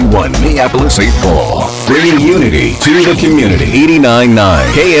1, Minneapolis-St. Paul. Bringing unity to the community.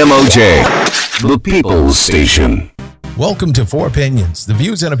 89.9 KMOJ, the People's Station. Welcome to Four Opinions. The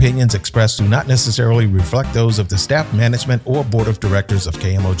views and opinions expressed do not necessarily reflect those of the staff, management, or board of directors of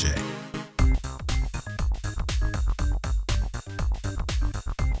KMOJ.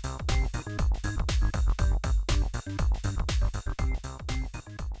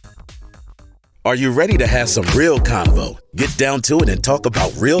 Are you ready to have some real convo? Get down to it and talk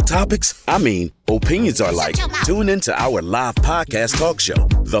about real topics? I mean, opinions are like. Tune into our live podcast talk show,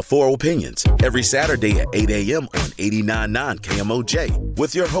 The Four Opinions, every Saturday at 8 a.m. on 89.9 KMOJ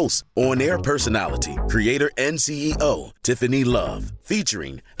with your host, on-air personality, creator and CEO, Tiffany Love,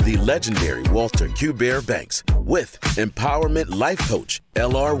 featuring the legendary Walter Q. Bear Banks with empowerment life coach,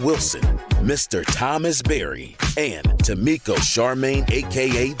 L.R. Wilson, Mr. Thomas Berry, and Tamiko Charmaine,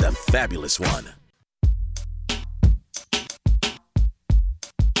 a.k.a. The Fabulous One.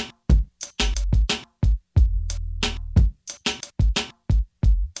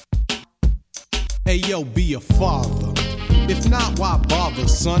 Hey yo, be a father. If not, why bother,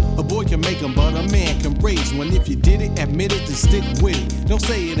 son? A boy can make them, but a man can raise one. If you did it, admit it, then stick with it. Don't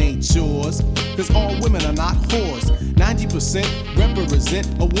say it ain't yours, cause all women are not whores. 90% represent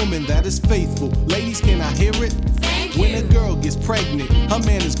a woman that is faithful. Ladies, can I hear it? When a girl gets pregnant, her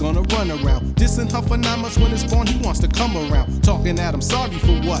man is gonna run around, dissing her for 9 months. When it's born, he wants to come around, talking at him sorry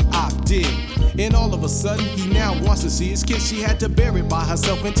for what I did. And all of a sudden, he now wants to see his kid. She had to bear it by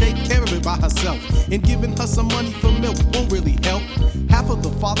herself and take care of it by herself. And giving her some money for milk won't really help. Half of the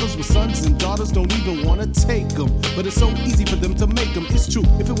fathers with sons and daughters don't even want to take them. But it's so easy for them to make them. It's true,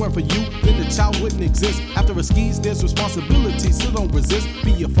 if it weren't for you, then the child wouldn't exist. After a skis, there's responsibility, so don't resist.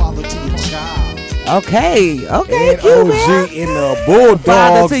 Be a father to your child. Okay, And Q-Bear. OG in the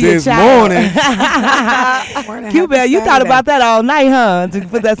Bulldogs this morning. Q-Bear, you thought about that all night, huh? To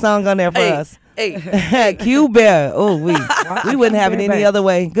put that song on there for us. Hey. Q-Bear. Oh, we wouldn't have it any other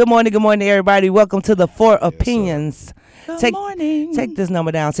way. Good morning, everybody. Welcome to the Four Opinions. Good morning. Take this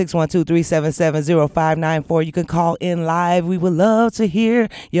number down, 612-377-0594. You can call in live. We would love to hear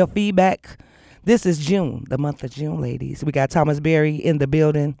your feedback. This is June, the month of June, ladies. We got Thomas Berry in the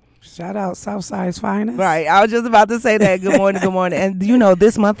building. Shout out Southside's finest. Right. I was just about to say that. Good morning, good morning. And you know,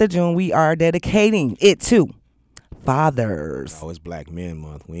 this month of June, we are dedicating it to fathers. Oh, it's Black Men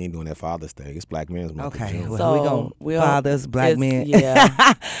Month. We ain't doing that Father's Day. It's Black Men's Month. Okay. Well, So, we going fathers, black men. Yeah.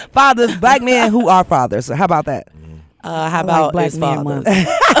 Fathers, black men who are fathers. How about that? How about Black his Man father? Month.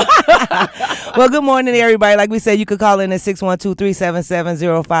 Well, good morning, everybody. Like we said, you could call in at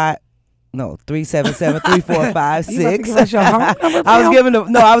 612-377-05. No, 377-3456. Give us your home number,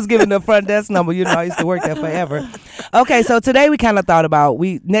 I was giving the front desk number. You know, I used to work there forever. Okay, so today we kind of thought about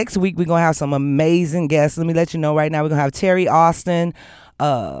next week we're gonna have some amazing guests. Let me let you know right now we're gonna have Terry Austin,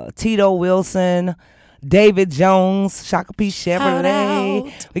 Tito Wilson, David Jones, Shaka P.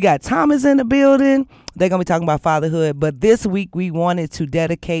 Chevrolet. We got Thomas in the building. They're gonna be talking about fatherhood, but this week we wanted to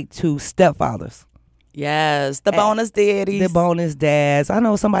dedicate to stepfathers. Yes, the bonus daddies. The bonus dads. I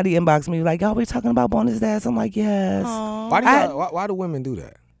know somebody inboxed me like, "Oh, we're talking about bonus dads." I'm like, "Yes." Why do women do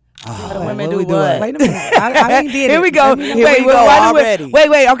that? Why do women do we what? Wait a minute. I ain't did it. Here we go. Here we go already.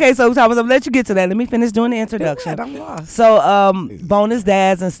 Wait. Okay, so Thomas, I'm gonna let you get to that. Let me finish doing the introduction. I'm lost. So, bonus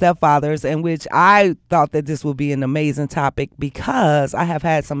dads and stepfathers, in which I thought that this would be an amazing topic because I have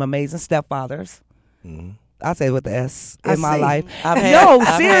had some amazing stepfathers. I'll say it with the S in my life. I've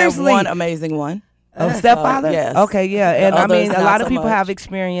had seriously. one amazing one. Stepfather? Yes. Okay, yeah. And I mean, Others, a not lot of so people much. have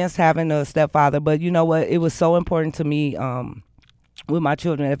experienced having a stepfather, but you know what? It was so important to me with my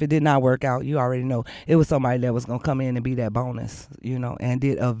children. If it did not work out, you already know it was somebody that was going to come in and be that bonus, you know, and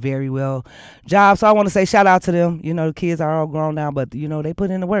did a very well job. So I want to say shout out to them. You know, the kids are all grown now, but, you know, they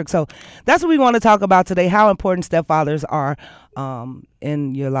put in the work. So that's what we want to talk about today, how important stepfathers are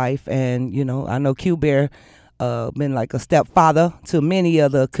in your life. And, you know, I know Q-Bear been like a stepfather to many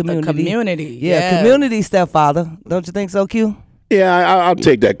of the community. Community Stepfather. Don't you think so, Q? Yeah, I'll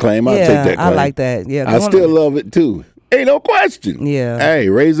take that claim. I'll take that claim. I like that. Yeah, I still love it too. Ain't no question. Yeah. Hey,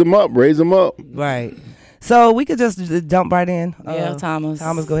 raise them up. Right. So we could just jump right in. Thomas.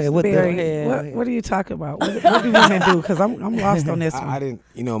 Thomas, go ahead. What are you talking about? What do women do? Because I'm lost on this one. I didn't.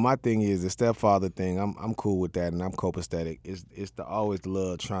 You know, my thing is the stepfather thing. I'm cool with that, and I'm copacetic. It's always the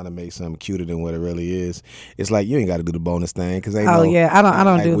love trying to make something cuter than what it really is. It's like you ain't got to do the bonus thing because I don't do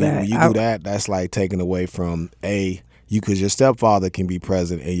that. When you do that, that's like taking away from because your stepfather can be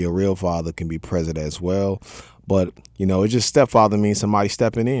present and your real father can be present as well. But you know, it's just stepfather means somebody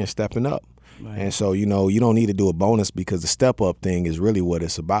stepping in, stepping up. Right. And so, you know, you don't need to do a bonus because the step up thing is really what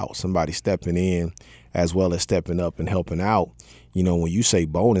it's about. Somebody stepping in as well as stepping up and helping out. You know, when you say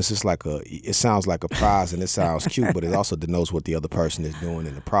bonus, it sounds like a prize and it sounds cute, but it also denotes what the other person is doing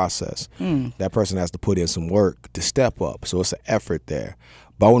in the process. That person has to put in some work to step up, so it's an effort there.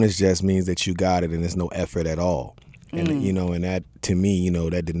 Bonus just means that you got it and there's no effort at all. And, you know, and that, to me, you know,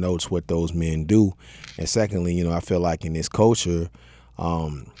 that denotes what those men do. And secondly, you know, I feel like in this culture,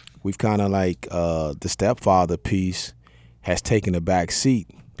 we've kind of like the stepfather piece has taken a back seat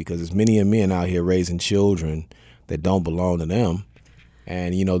because there's many men out here raising children that don't belong to them.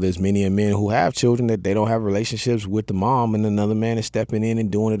 And, you know, there's many men who have children that they don't have relationships with the mom, and another man is stepping in and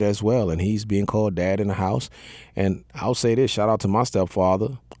doing it as well. And he's being called dad in the house. And I'll say this, shout out to my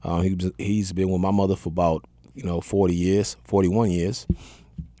stepfather. He's been with my mother for about, 41 years.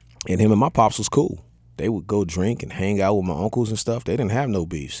 And him and my pops was cool. They would go drink and hang out with my uncles and stuff. They didn't have no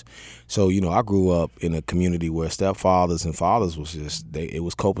beefs. So, I grew up in a community where stepfathers and fathers was just, it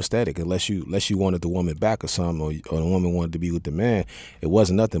was copacetic. Unless you wanted the woman back or something, or the woman wanted to be with the man, it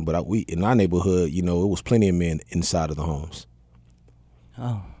wasn't nothing. But we in our neighborhood, it was plenty of men inside of the homes.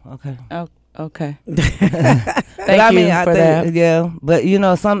 Oh, okay. Oh, okay. Thank you for that. Yeah, but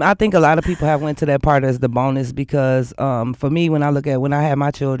I think a lot of people have went to that part as the bonus because for me, when I had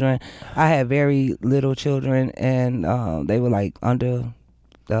my children, I had very little children, and they were like under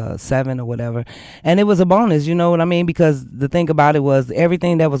 7 or whatever, and it was a bonus, you know what I mean? Because the thing about it was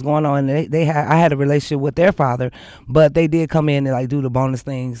everything that was going on, I had a relationship with their father, but they did come in and like do the bonus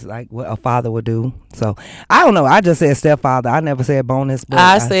things like what a father would do. So I don't know. I just said stepfather. I never said bonus. But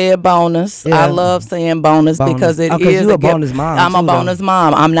I said bonus. Yeah. I love saying bonus because it is a bonus mom. I'm a bonus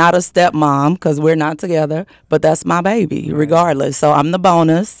mom. I'm not a stepmom because we're not together, but that's my baby regardless. So I'm the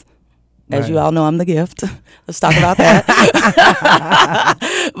bonus. As you all know, I'm the gift. Let's talk about that.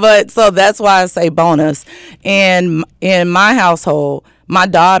 But so that's why I say bonus. And in my household, my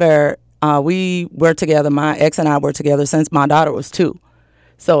daughter, we were together. My ex and I were together since my daughter was 2.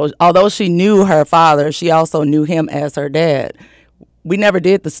 So although she knew her father, she also knew him as her dad. We never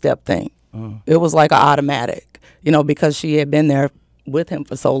did the step thing. It was like an automatic, because she had been there with him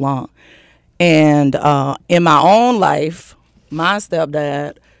for so long. And in my own life, my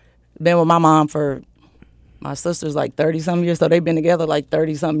stepdad been with my mom for, my sister's like 30-some years, so they've been together like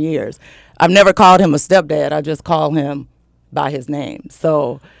 30-some years. I've never called him a stepdad. I just call him by his name.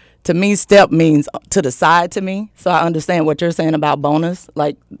 So to me, step means to the side to me. So I understand what you're saying about bonus,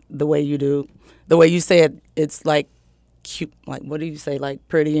 like the way you do. The way you said it's like cute, like what do you say, like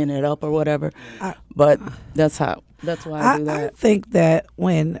prettying it up or whatever. But that's why I do that. I think that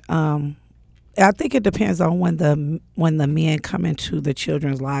I think it depends on when the men come into the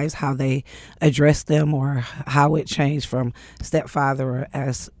children's lives, how they address them, or how it changed from stepfather, or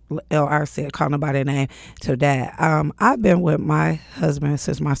as LR said, call nobody a name, to dad. I've been with my husband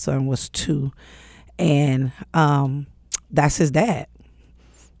since my son was 2, and that's his dad.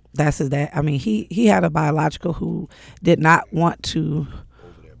 That's his dad. I mean, he had a biological who did not want to.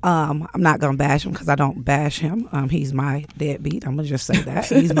 I'm not going to bash him because I don't bash him. He's my deadbeat. I'm going to just say that.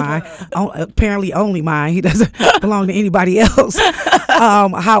 He's mine. Apparently only mine. He doesn't belong to anybody else.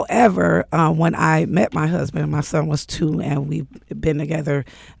 However, when I met my husband, my son was 2, and we've been together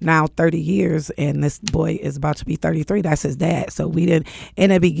now 30 years, and this boy is about to be 33. That's his dad. So we didn't, in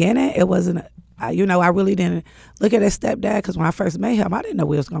the beginning, it wasn't, I really didn't look at his stepdad because when I first met him, I didn't know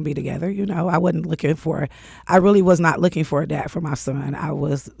we was going to be together. I really was not looking for a dad for my son. I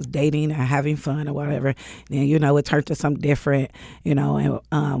was dating and having fun or whatever. Then, it turned to something different, and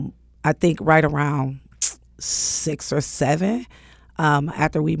I think right around 6 or 7,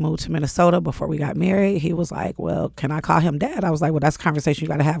 after we moved to Minnesota, before we got married, he was like, well, can I call him dad? I was like, well, that's a conversation you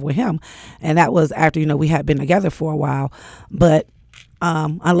got to have with him. And that was after, we had been together for a while. But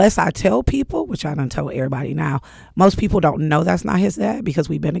unless I tell people, which I done told everybody now, most people don't know that's not his dad because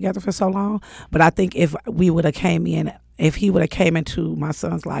we've been together for so long. But I think if he would have came into my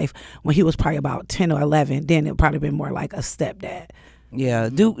son's life when he was probably about 10 or 11, then it probably been more like a stepdad. Yeah.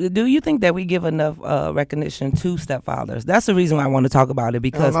 Do you think that we give enough recognition to stepfathers? That's the reason why I want to talk about it,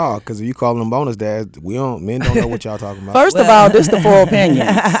 because because if you call them bonus dads, men don't know what y'all talking about. First of all, this the 4 opinions.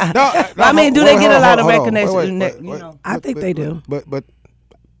 Do they get a lot of recognition? I think they do. But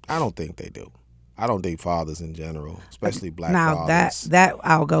I don't think they do. I don't think fathers in general, especially black now, fathers. that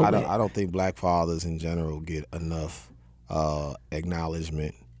I'll go with. I don't think black fathers in general get enough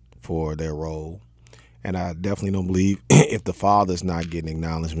acknowledgement for their role. And I definitely don't believe if the father's not getting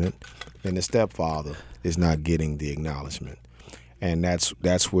acknowledgement, then the stepfather is not getting the acknowledgement. And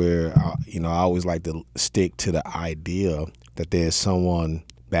that's where, I always like to stick to the idea that there's someone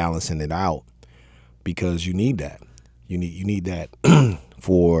balancing it out, because you need that. You need that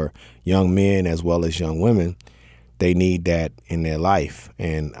for young men as well as young women. They need that in their life.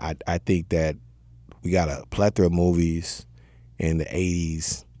 And I think that we got a plethora of movies in the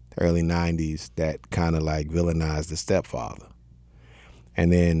 80s, early 90s that kind of like villainized the stepfather.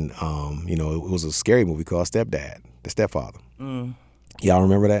 And then, it was a scary movie called Stepdad, The Stepfather. Y'all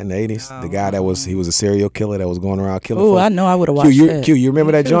remember that in the 80s? The guy he was a serial killer that was going around killing folks. I know I would have watched that. Q, you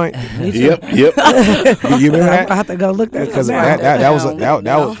remember that joint? Yep. You remember that? I have to go look that Because that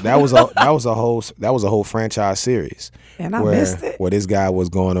was a whole franchise series. And I missed it. Where this guy was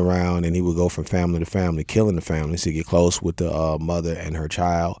going around and he would go from family to family, killing the family, so he get close with the mother and her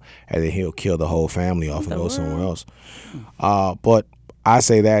child, and then he'll kill the whole family off and go somewhere else. But I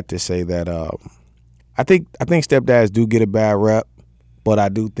say that to say that I think stepdads do get a bad rep, but I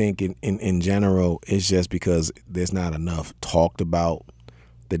do think in general it's just because there's not enough talked about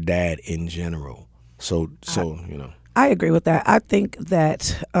the dad in general. So I agree with that. I think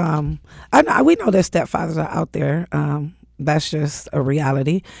that we know that stepfathers are out there. That's just a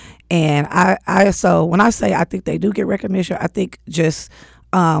reality. And so when I say I think they do get recognition, I think just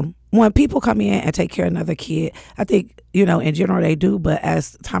when people come in and take care of another kid, I think, in general they do. But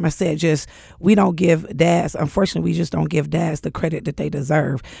as Thomas said, we don't give dads, unfortunately, we just don't give dads the credit that they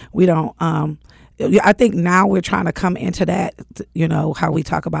deserve. We don't, I think now we're trying to come into that, how we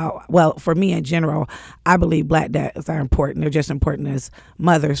talk about, well, for me in general, I believe black dads are important. They're just important as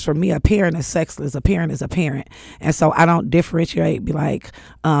mothers. For me, a parent is sexless. A parent is a parent. And so I don't differentiate, be like,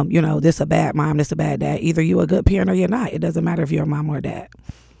 this a bad mom, this a bad dad. Either you a good parent or you're not. It doesn't matter if you're a mom or a dad.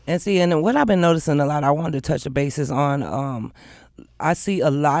 And see, and what I've been noticing a lot, I wanted to touch the bases on, I see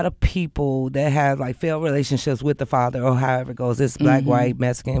a lot of people that have like failed relationships with the father or however it goes. It's black, white,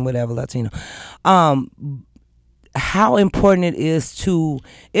 Mexican, whatever, Latino. How important it is to,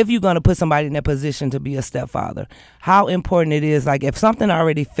 if you're going to put somebody in that position to be a stepfather, how important it is, like if something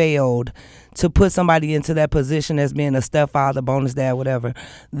already failed, to put somebody into that position as being a stepfather, bonus dad, whatever,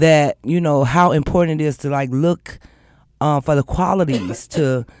 that, how important it is to like look for the qualities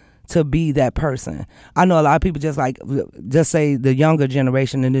to be that person. I know a lot of people just say the younger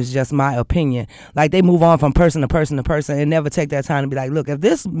generation, and it's just my opinion. Like they move on from person to person to person and never take that time to be like, look,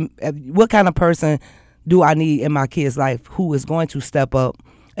 what kind of person do I need in my kid's life who is going to step up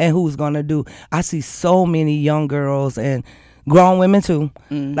and who's going to do. I see so many young girls and grown women too.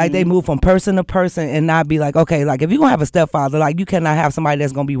 Like they move from person to person and not be like, okay, like if you're going to have a stepfather, like you cannot have somebody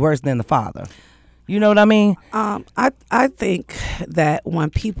that's going to be worse than the father. You know what I mean? I think that when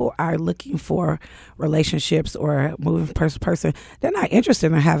people are looking for relationships or moving person to person, they're not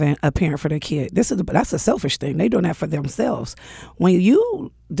interested in having a parent for their kid. That's a selfish thing. They're doing that for themselves. When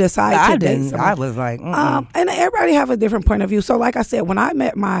you decide to date someone, I was like, and everybody have a different point of view. So like I said, when I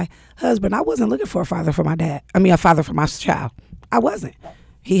met my husband, I wasn't looking for a father for my dad. I mean, a father for my child. I wasn't.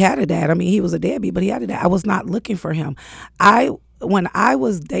 He had a dad. I mean, he was a deadbeat, but he had a dad. I was not looking for him. When I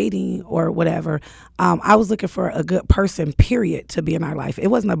was dating or whatever, I was looking for a good person, period, to be in our life. It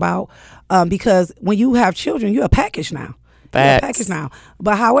wasn't about, because when you have children, you're a package now. You're a package now.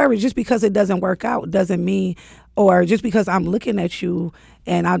 But however, just because it doesn't work out doesn't mean, or just because I'm looking at you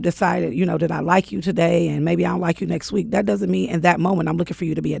and I've decided, that I like you today and maybe I don't like you next week, that doesn't mean in that moment I'm looking for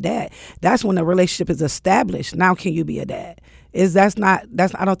you to be a dad. That's when the relationship is established. Now can you be a dad?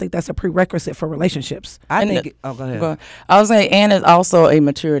 I don't think that's a prerequisite for relationships. Go ahead. I was saying, and it's also a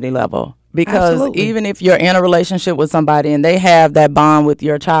maturity level, because Absolutely. even if you're in a relationship with somebody and they have that bond with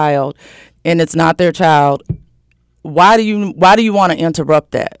your child and it's not their child, why do you want to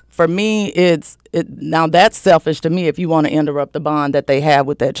interrupt that? For me, now that's selfish to me if you want to interrupt the bond that they have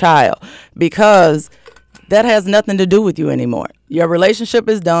with that child, because that has nothing to do with you anymore. Your relationship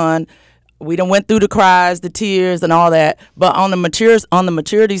is done. We done went through the cries, the tears, and all that. But on the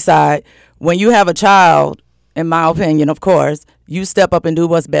maturity side, when you have a child, in my opinion, of course, you step up and do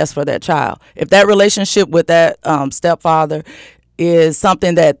what's best for that child. If that relationship with that stepfather is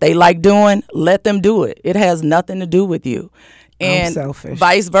something that they like doing, let them do it. It has nothing to do with you. And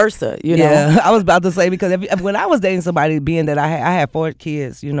vice versa, you know. Yeah, I was about to say, because when I was dating somebody, being that I had 4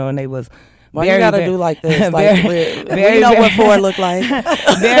 kids, and they was. Why you gotta do like this? Like we know what 4 look like.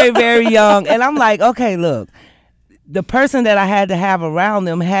 Very, very young. And I'm like, okay, look, the person that I had to have around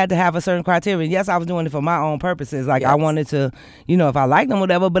them had to have a certain criteria. Yes, I was doing it for my own purposes. Like I wanted to, if I liked them,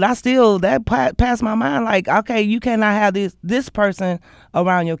 whatever. But I still, that passed my mind. Like, okay, you cannot have this person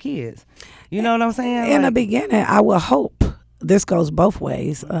around your kids. You know what I'm saying? In the beginning, I would hope this goes both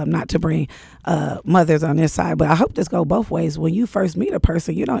ways, not to bring mothers on this side, but I hope this goes both ways. When you first meet a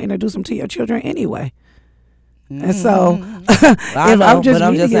person, you don't introduce them to your children anyway. And so, I know, I'm just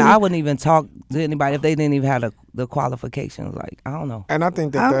saying I wouldn't even talk to anybody if they didn't even have the qualifications. Like, I don't know. And I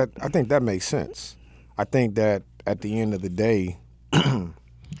think that makes sense. I think that at the end of the day,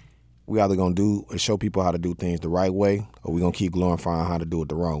 we either gonna do and show people how to do things the right way, or we gonna keep glorifying how to do it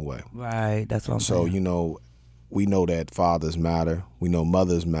the wrong way. Right. That's what I'm saying. So we know that fathers matter. We know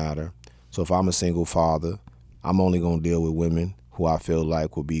mothers matter. So if I'm a single father, I'm only gonna deal with women who I feel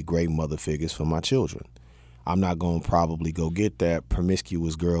like will be great mother figures for my children. I'm not going to probably go get that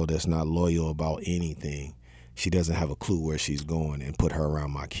promiscuous girl that's not loyal about anything. She doesn't have a clue where she's going, and put her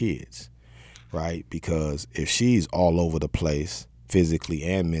around my kids, right? Because if she's all over the place, physically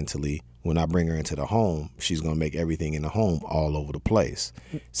and mentally, when I bring her into the home, she's going to make everything in the home all over the place.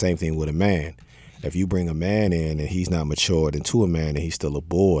 Same thing with a man. If you bring a man in and he's not matured into a man and he's still a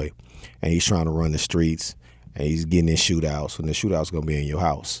boy and he's trying to run the streets, and he's getting in shootouts, and the shootouts gonna be in your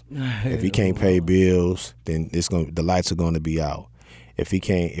house. If he can't pay bills, then the lights are gonna be out. If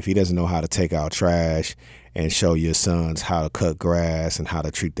he doesn't know how to take out trash and show your sons how to cut grass and how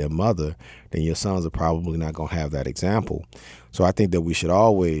to treat their mother, then your sons are probably not gonna have that example. So I think that we should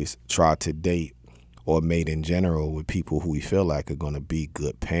always try to date or mate in general with people who we feel like are gonna be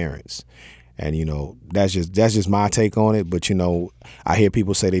good parents. And, that's just my take on it. But, I hear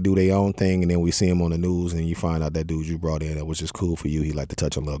people say they do their own thing, and then we see them on the news, and you find out that dude you brought in that was just cool for you, he liked to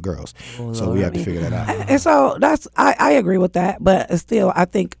touch on little girls. So we have to figure that out. And so I agree with that. But still, I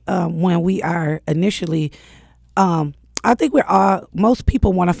think when we are initially, I think most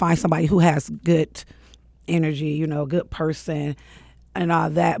people want to find somebody who has good energy, good person and all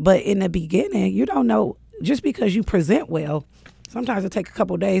that. But in the beginning, you don't know, just because you present well, sometimes it takes a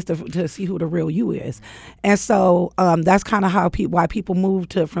couple of days to see who the real you is. And so that's kind of why people move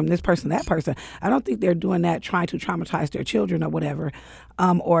from this person to that person. I don't think they're doing that trying to traumatize their children or whatever,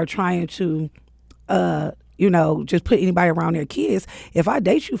 or trying to, just put anybody around their kids. If I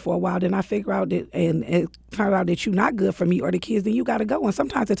date you for a while, then I figure out that, and it turns out that you're not good for me or the kids, then you got to go. And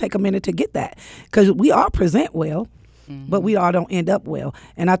sometimes it take a minute to get that, because we all present well. But we all don't end up well.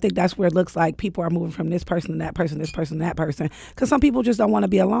 And I think that's where it looks like people are moving from this person to that person, this person to that person. Because some people just don't want to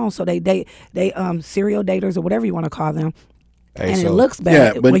be alone. So they date serial daters or whatever you want to call them. It looks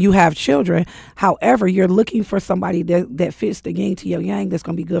bad when you have children. However, you're looking for somebody that fits the yin to your yang that's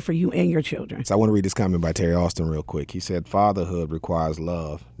going to be good for you and your children. So I want to read this comment by Terry Austin real quick. He said, fatherhood requires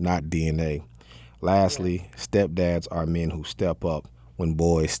love, not DNA. Lastly, stepdads are men who step up when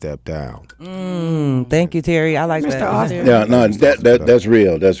boys step down. Thank you, Terry. I like Mr. that. Austin. Yeah, no, that's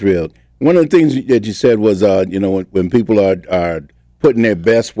real. That's real. One of the things that you said was, when people are putting their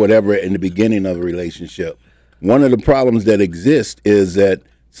best whatever in the beginning of a relationship, one of the problems that exists is that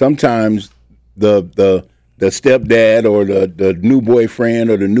sometimes the stepdad or the new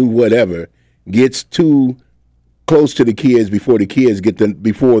boyfriend or the new whatever gets too close to the kids before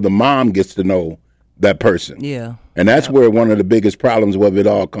the mom gets to know that person. Yeah. And that's where one of the biggest problems of it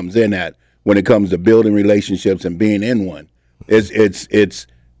all comes in at, when it comes to building relationships and being in one. It's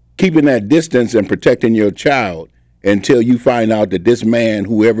keeping that distance and protecting your child until you find out that this man,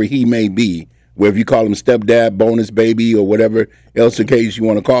 whoever he may be, whether you call him stepdad, bonus baby, or whatever else the case you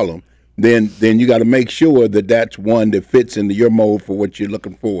want to call him, then you got to make sure that that's one that fits into your mold for what you're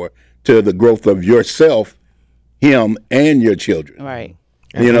looking for, to the growth of yourself, him, and your children. Right.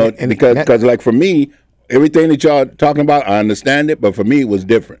 Because like for me, everything that y'all talking about, I understand it, but for me it was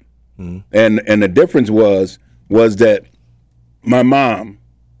different. And the difference was that my mom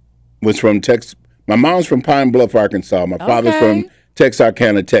was from Texas. My mom's from Pine Bluff, Arkansas. My father's from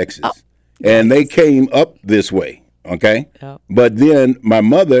Texarkana, Texas. Oh, and they came up this way, okay? Yep. But then my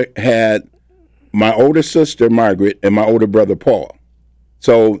mother had my older sister, Margaret, and my older brother, Paul.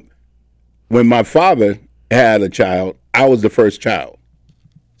 So when my father had a child, I was the first child.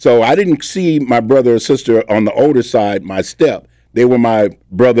 So I didn't see my brother or sister on the older side, my step. They were my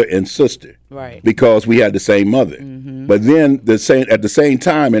brother and sister, right? Because we had the same mother. Mm-hmm. But then at the same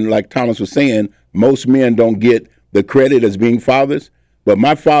time, and like Thomas was saying, most men don't get the credit as being fathers. But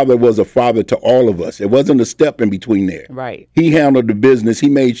my father was a father to all of us. It wasn't a step in between there. Right. He handled the business. He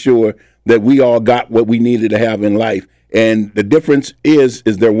made sure that we all got what we needed to have in life. And the difference is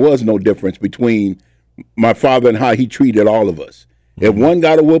there was no difference between my father and how he treated all of us. If one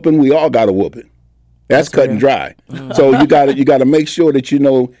got a whooping, we all got a whooping. That's cut and dry. So you got to make sure that you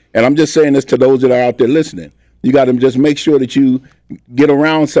know, and I'm just saying this to those that are out there listening. You got to just make sure that you get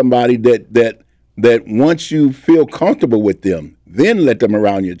around somebody that once you feel comfortable with them, then let them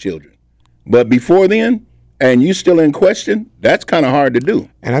around your children. But before then, and you still in question, that's kind of hard to do.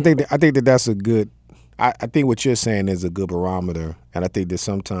 And I think that's a good I think what you're saying is a good barometer, and I think that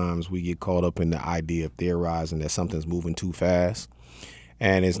sometimes we get caught up in the idea of theorizing that something's moving too fast,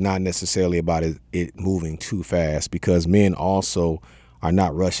 and it's not necessarily about it moving too fast, because men also are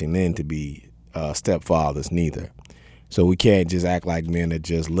not rushing in to be stepfathers neither. So we can't just act like men are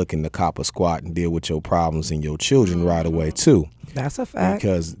just looking to cop a squat and deal with your problems and your children right away too. That's a fact.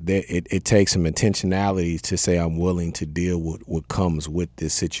 Because it takes some intentionality to say I'm willing to deal with what comes with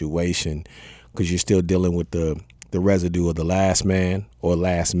this situation, because you're still dealing with the residue of the last man or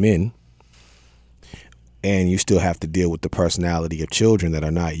last men, and you still have to deal with the personality of children that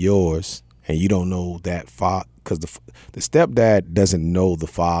are not yours, and you don't know that because the stepdad doesn't know the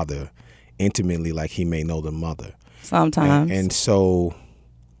father intimately like he may know the mother. Sometimes. And so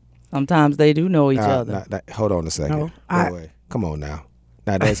sometimes they do know each other. Hold on a second. No, wait. Come on now.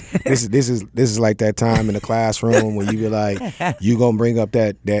 Now this is like that time in the classroom when you be like, you gonna bring up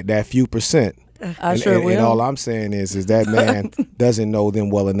that few percent. I sure will. And all I'm saying is that man doesn't know them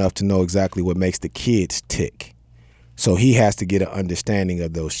well enough to know exactly what makes the kids tick. So he has to get an understanding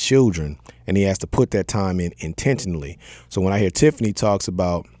of those children, and he has to put that time in intentionally. So when I hear Tiffany talks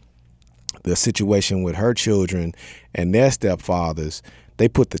about the situation with her children and their stepfathers, they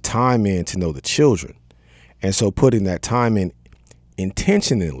put the time in to know the children. And so putting that time in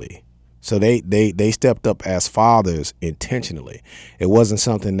intentionally, so they stepped up as fathers intentionally. It wasn't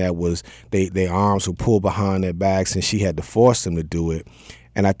something that was their arms were pulled behind their backs and she had to force them to do it.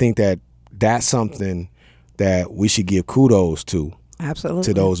 And I think that that's something that we should give kudos to. Absolutely.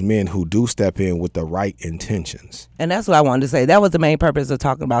 To those men who do step in with the right intentions. And that's what I wanted to say. That was the main purpose of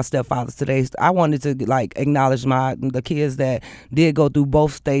talking about stepfathers today. I wanted to acknowledge the kids that did go through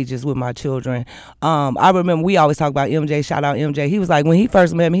both stages with my children. I remember we always talk about MJ. Shout out MJ. He was like, when he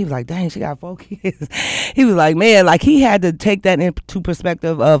first met me, he was like, dang, she got 4 kids. He was like, man, he had to take that into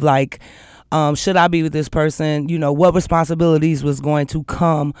perspective of should I be with this person? What responsibilities was going to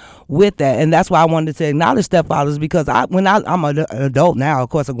come with that? And that's why I wanted to acknowledge stepfathers, because I'm an adult now, of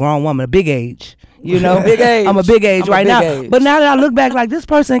course, a grown woman, a big age, big age. I'm a big age right now. Age. But now that I look back, this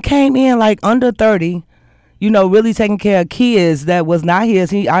person came in under 30, really taking care of kids that was not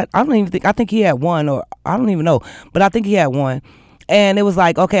his. I think he had one, or I don't even know, but I think he had one. And it was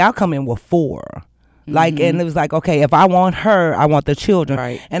okay, I'll come in with 4. And it was okay, if I want her, I want the children.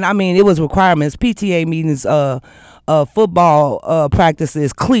 Right. And it was requirements, PTA meetings, football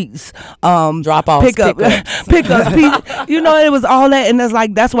practices, cleats, drop-offs, pickups. It was all that. And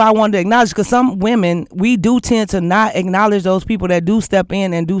that's why I wanted to acknowledge, because some women, we do tend to not acknowledge those people that do step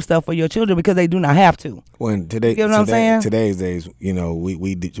in and do stuff for your children because they do not have to. When you know what I'm saying? Today's days,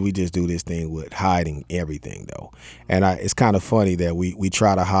 we just do this thing with hiding everything though, and it's kind of funny that we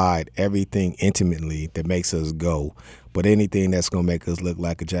try to hide everything intimately that makes us go, but anything that's gonna make us look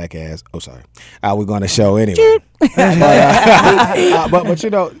like a jackass. Oh, sorry, we're gonna show anyway. but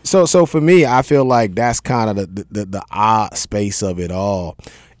so for me, I feel like that's kind of the odd space of it all,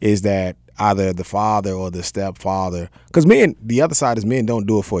 is that either the father or the stepfather, because the other side is men don't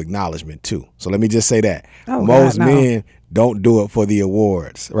do it for acknowledgement too. So let me just say that most men don't do it for the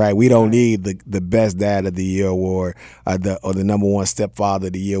awards, right? We don't need the best dad of the year award or the number one stepfather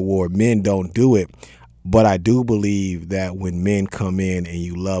of the year award. Men don't do it, but I do believe that when men come in and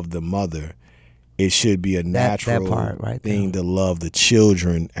you love the mother, it should be a natural thing to love the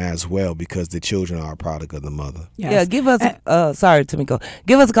children as well, because the children are a product of the mother. Yes. Yeah, give us, sorry, Tamiko,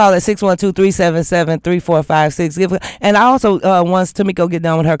 give us a call at 612-377-3456. And I also, once Tamiko get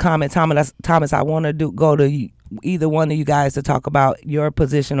done with her comment, Thomas, I want to go to either one of you guys to talk about your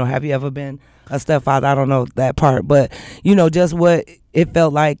position, or have you ever been a stepfather? I don't know that part, but, just what it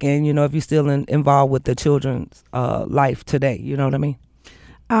felt like, and, if you're still involved with the children's life today, you know what I mean?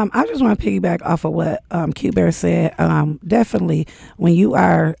 I just want to piggyback off of what Q-Bear said. Definitely, when you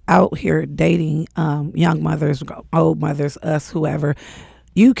are out here dating young mothers, old mothers, us, whoever,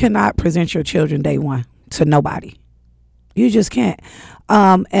 you cannot present your children day one to nobody. You just can't.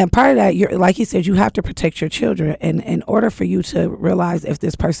 And part of that, like he said, you have to protect your children. And in order for you to realize if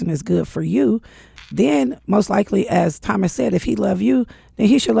this person is good for you, then most likely, as Thomas said, if he loves you, then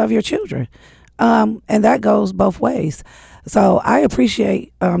he should love your children. And that goes both ways. So I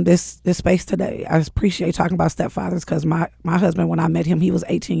appreciate this space today. I appreciate talking about stepfathers, because my husband, when I met him, he was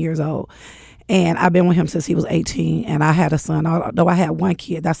 18 years old. And I've been with him since he was 18. And I had a son. Although I had one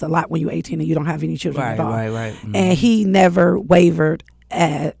kid, that's a lot when you're 18 and you don't have any children at all. Right. Mm-hmm. And he never wavered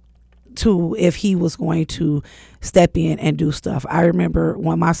to if he was going to step in and do stuff. I remember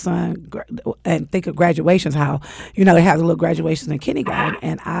when my son, and think of graduations, how, you know, they have the little graduations in kindergarten,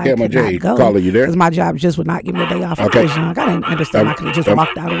 and I could not go. Caller, you there? Because my job just would not give me a day off. I was young. I didn't understand. I could have just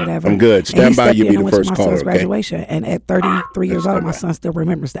walked out or whatever. I'm good. Stand by. You be the first caller. Okay. Graduation, and at 33 years old, my son still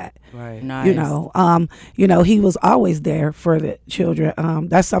remembers that. Right. Nice. You know, he was always there for the children.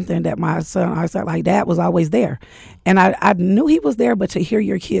 That's something that my son always said, like, Dad was always there. And I knew he was there, but to hear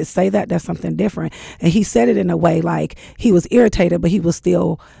your kids say that, that's something different. And he said it in a way like he was irritated, but he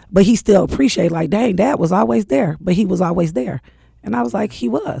still appreciated, like, dang, Dad was always there, but he was always there. And I was like, he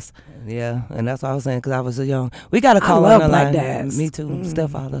was. Yeah, and that's what I was saying, because I was so young. We got to call I love on the black line. dads. Me too.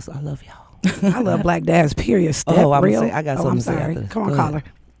 Stepfathers, I love y'all. I love black dads, period. Step, Oh, I'm real. say, I got something I'm to say sorry. after. Come on, Go caller.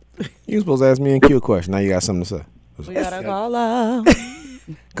 You were supposed to ask me and Q a question. Now you got something to say. We got a caller.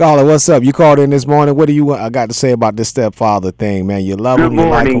 Caller, what's up? You called in this morning. What do you want? I got to say about this stepfather thing, man. You love him, you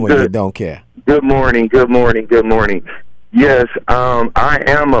like him, or you don't care. Good morning. Yes, I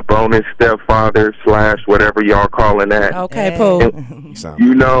am a bonus stepfather / whatever y'all calling that. Okay, Pooh.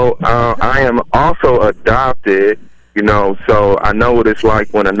 You know, I am also adopted. You know, so I know what it's like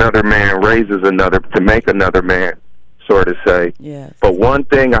when another man raises another to make another man, sort of say. Yes. But one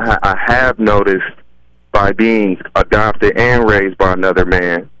thing I have noticed by being adopted and raised by another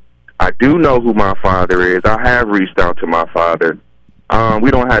man, I do know who my father is. I have reached out to my father.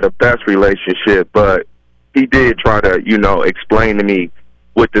 We don't have the best relationship, but he did try to, you know, explain to me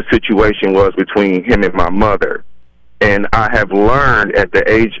what the situation was between him and my mother. And I have learned at the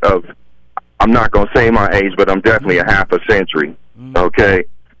age of, I'm not going to say my age, but I'm definitely a half a century, okay?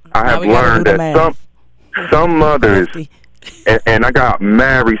 I have learned that some mothers, and I got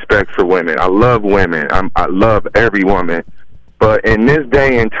mad respect for women. I love women. I love every woman. But in this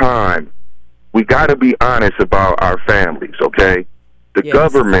day and time, we got to be honest about our families, okay? The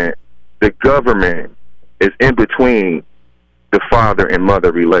government is in between the father and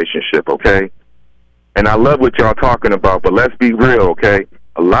mother relationship, okay? And I love what y'all talking about, but let's be real, okay?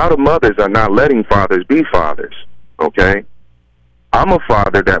 A lot of mothers are not letting fathers be fathers, okay? I'm a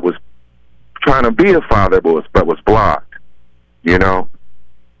father that was trying to be a father but was blocked, you know?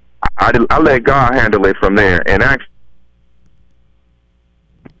 I let God handle it from there, and actually,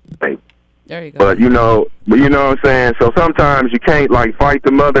 there you go. But you know what I'm saying? So sometimes you can't like fight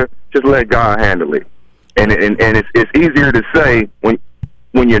the mother, just let God handle it. And it's easier to say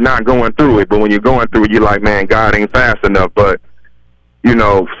when you're not going through it, but when you're going through it, you're like, man, God ain't fast enough. But you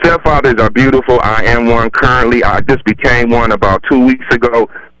know, stepfathers are beautiful. I am one currently. I just became one about 2 weeks ago.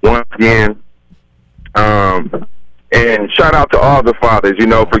 Once again, and shout out to all the fathers. You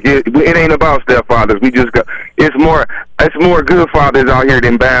know, it ain't about stepfathers. We just got it's more good fathers out here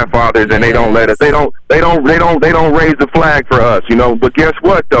than bad fathers, and they don't let us. They don't raise the flag for us. You know, but guess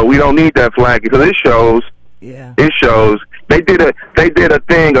what though? We don't need that flag because it shows. Yeah. It shows. They did a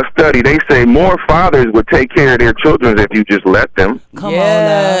study. They say more fathers would take care of their children if you just let them. Come on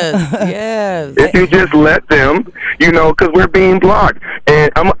now. Yes. If you just let them, you know, because we're being blocked.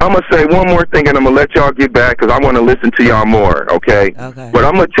 And I'm going to say one more thing, and I'm going to let y'all get back because I want to listen to y'all more, okay? Okay. But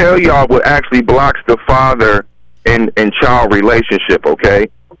I'm going to tell y'all what actually blocks the father and child relationship, okay?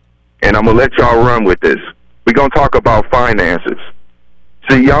 And I'm going to let y'all run with this. We're going to talk about finances.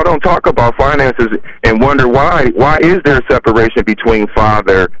 See, y'all don't talk about finances and wonder why is there a separation between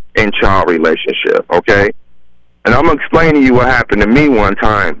father and child relationship, okay? And I'm going to explain to you what happened to me one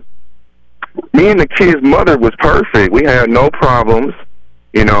time. Me and the kid's mother was perfect. We had no problems.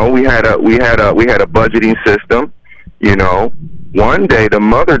 You know, we had a budgeting system. You know, one day the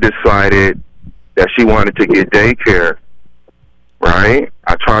mother decided that she wanted to get daycare, right?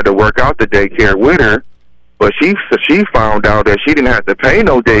 I tried to work out the daycare with her. But she found out that she didn't have to pay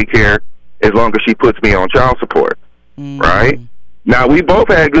no daycare as long as she puts me on child support, right? Now, we both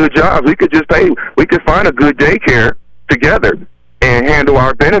had good jobs. We could find a good daycare together and handle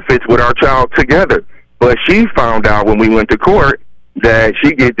our benefits with our child together. But she found out when we went to court that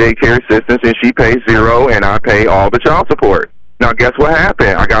she get daycare assistance and she pays zero and I pay all the child support. Now, guess what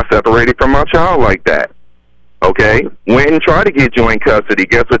happened? I got separated from my child like that. Okay, went and tried to get joint custody.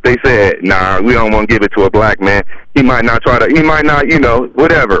 Guess what they said? Nah, we don't want to give it to a black man. He might not, you know,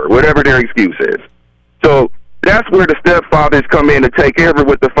 whatever their excuse is. So that's where the stepfathers come in to take care of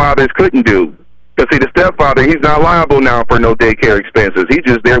what the fathers couldn't do. Because, see, the stepfather, he's not liable now for no daycare expenses. He's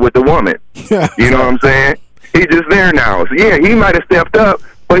just there with the woman. You know what I'm saying? He's just there now. So, yeah, he might have stepped up,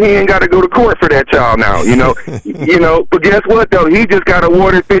 but he ain't got to go to court for that child now, you know. You know, but guess what, though? He just got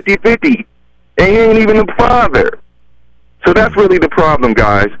awarded 50-50. And he ain't even a father. So that's really the problem,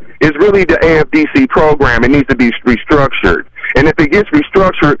 guys. It's really the AFDC program. It needs to be restructured. And if it gets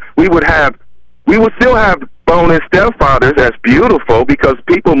restructured, we would still have bonus stepfathers. That's beautiful because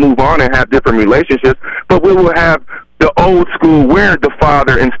people move on and have different relationships. But we will have the old school where the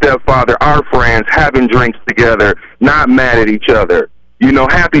father and stepfather are friends, having drinks together, not mad at each other. You know,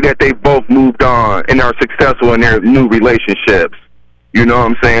 happy that they both moved on and are successful in their new relationships. You know what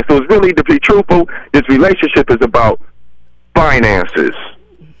I'm saying? So it's really, to be truthful, this relationship is about finances,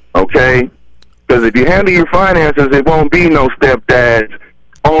 okay? Because if you handle your finances, it won't be no stepdads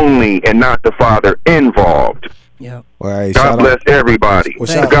only and not the father involved. Yep. Well, hey, God bless everybody.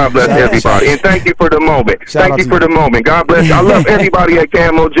 God bless everybody. And thank you for the moment. Thank you for the moment. God bless you. I love everybody at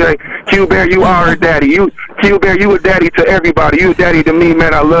KMOJ. Q-Bear, you are a daddy. Q-Bear, you a daddy to everybody. You a daddy to me,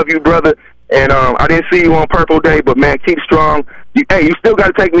 man. I love you, brother. And I didn't see you on Purple Day, but, man, keep strong. You still got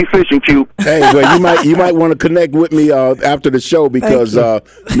to take me fishing, Q. Hey, well, you might want to connect with me after the show because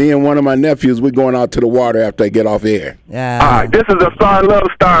me and one of my nephews, we're going out to the water after I get off air. Yeah. All right, this is a Star Love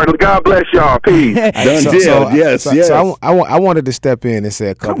Star. God bless y'all. Peace. Done deal. Yes. So I wanted to step in and say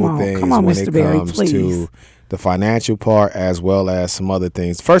a couple things when Mr. it Berry, comes please. to the financial part as well as some other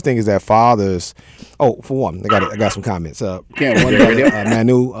things. First thing is that fathers. Oh, for one, I got some comments.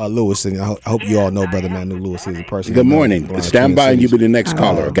 Manu Lewis, and I hope you all know Brother Manu Lewis is a person. Good morning. Stand by and you be the next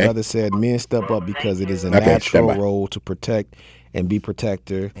caller, okay? Brother said, men step up because it is a natural role to protect and be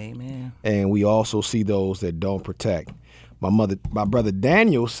protector. Amen. And we also see those that don't protect. My brother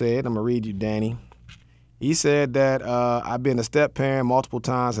Daniel said, I'm gonna read you, Danny. He said that I've been a step parent multiple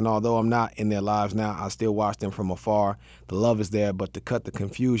times, and although I'm not in their lives now, I still watch them from afar. The love is there, but to cut the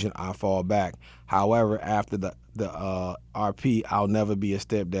confusion, I fall back. However, after the RP, I'll never be a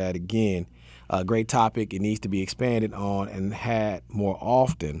stepdad again. A great topic. It needs to be expanded on and had more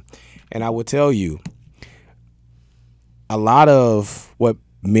often. And I will tell you, a lot of what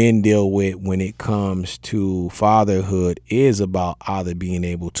men deal with when it comes to fatherhood is about either being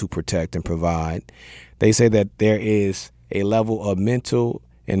able to protect and provide. They say that there is a level of mental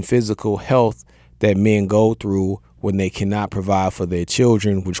and physical health that men go through when they cannot provide for their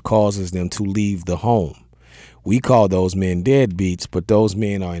children, which causes them to leave the home. We call those men deadbeats, but those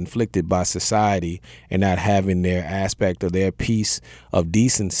men are inflicted by society and not having their aspect of their piece of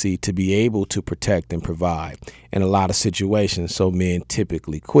decency to be able to protect and provide in a lot of situations. So men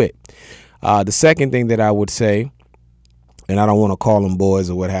typically quit. The second thing that I would say, and I don't want to call them boys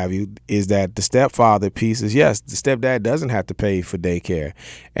or what have you, is that the stepfather piece is, yes, the stepdad doesn't have to pay for daycare.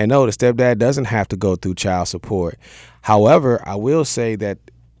 And no, the stepdad doesn't have to go through child support. However, I will say that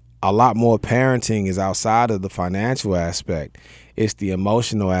a lot more parenting is outside of the financial aspect. It's the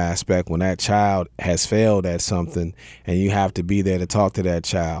emotional aspect when that child has failed at something and you have to be there to talk to that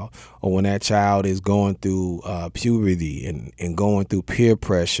child, or when that child is going through puberty and going through peer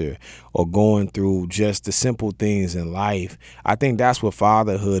pressure or going through just the simple things in life. I think that's what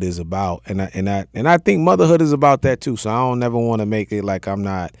fatherhood is about. And I think motherhood is about that too. So I don't never want to make it like I'm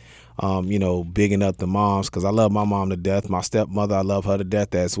not bigging up the moms, because I love my mom to death. My stepmother, I love her to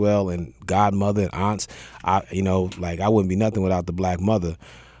death as well, and godmother and aunts. I wouldn't be nothing without the black mother.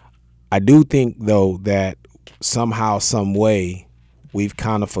 I do think, though, that somehow, some way, we've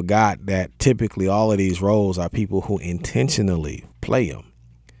kind of forgot that typically all of these roles are people who intentionally play them.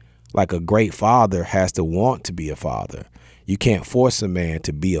 Like a great father has to want to be a father. You can't force a man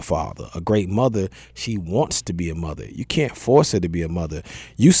to be a father. A great mother, she wants to be a mother. You can't force her to be a mother.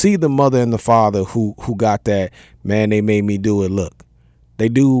 You see the mother and the father who got that, man, they made me do it look. They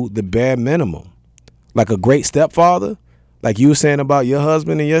do the bare minimum. Like a great stepfather, like you were saying about your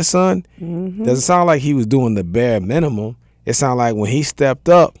husband and your son, doesn't sound like he was doing the bare minimum. It sounded like when he stepped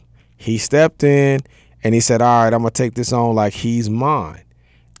up, he stepped in and he said, all right, I'm going to take this on like he's mine.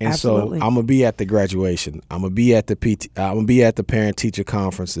 And Absolutely. So I'm gonna be at the graduation. I'm gonna be at the I'm gonna be at the parent teacher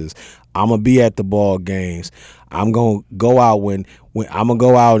conferences. I'm gonna be at the ball games. I'm gonna go out when I'm gonna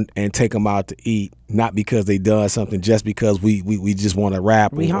go out and take them out to eat, not because they done something, just because we just want to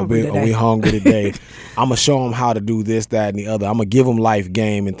rap or we hungry today. I'm gonna show them how to do this, that, and the other. I'm gonna give them life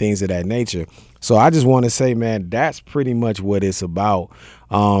game and things of that nature. So I just want to say, man, that's pretty much what it's about.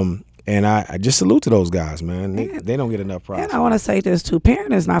 And I just salute to those guys, man. They don't get enough props. And I want to say this too.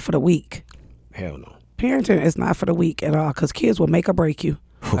 Parenting is not for the weak. Hell no. Parenting is not for the weak at all, because kids will make or break you.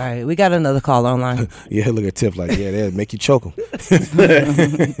 All right, we got another call online. Yeah, look at Tiff like, yeah, they'll make you choke them.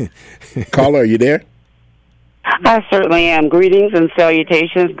 Caller, are you there? I certainly am. Greetings and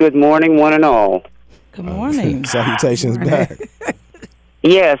salutations. Good morning, one and all. Good morning. Salutations back.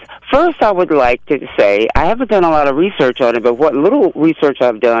 Yes. First, I would like to say I haven't done a lot of research on it, but what little research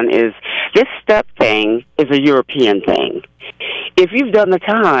I've done is this step thing is a European thing. If you've done the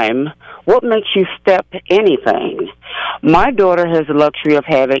time, what makes you step anything? My daughter has the luxury of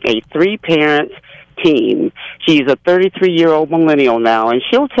having a 3-parent team. She's a 33-year-old millennial now, and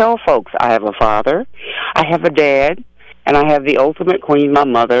she'll tell folks, I have a father, I have a dad, and I have the ultimate queen, my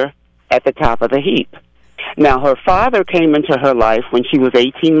mother, at the top of the heap. Now, her father came into her life when she was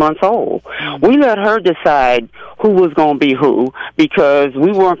 18 months old. We let her decide who was going to be who because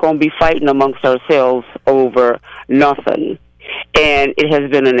we weren't going to be fighting amongst ourselves over nothing. And it has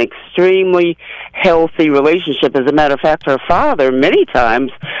been an extremely healthy relationship. As a matter of fact, her father many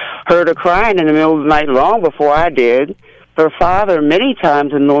times heard her crying in the middle of the night long before I did. Her father many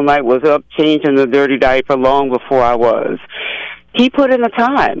times in the middle of the night was up changing the dirty diaper long before I was. He put in the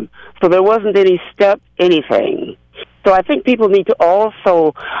time, so there wasn't any step anything. So I think people need to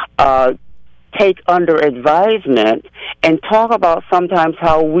also take under advisement and talk about sometimes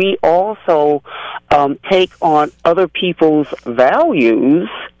how we also take on other people's values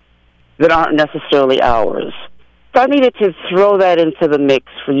that aren't necessarily ours. So I needed to throw that into the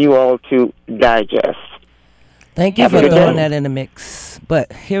mix for you all to digest. Thank you for throwing that in the mix.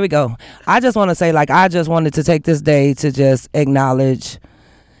 But here we go. I just want to say, I just wanted to take this day to just acknowledge,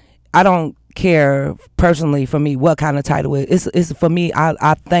 I don't care personally for me what kind of title it is. It's for me,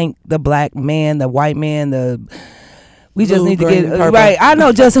 I thank the black man, the white man, we just need to get right. I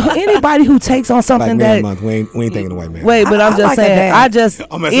know, just anybody who takes on something Black Man Month. We ain't thinking the white man. Wait, but I'm just saying,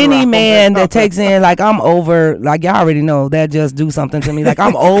 any man that takes in, I'm over, y'all already know that just do something to me.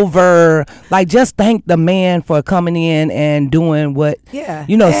 I'm over, just thank the man for coming in and doing what,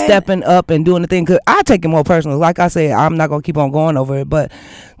 stepping up and doing the thing. Cause I take it more personal. Like I said, I'm not gonna keep on going over it, but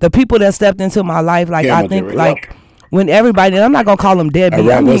the people that stepped into my life, I think, when everybody, and I'm not going to call them deadbeat.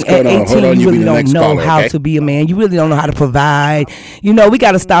 I mean, at 18, you really don't know how to be a man. You really don't know how to provide. We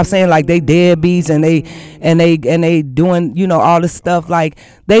got to stop saying they deadbeats and they doing, all this stuff.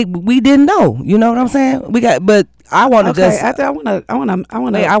 We didn't know. You know what I'm saying? But I want to I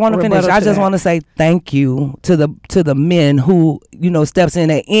want to finish. I just want to say thank you to the men who, steps in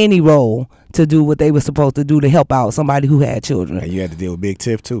at any role to do what they were supposed to do to help out somebody who had children. And you had to deal with Big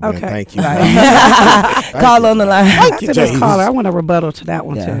Tiff too, man. Okay. Thank you. Call on the line. Thank you, this caller. I want a rebuttal to that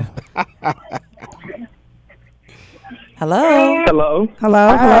one too. Hello.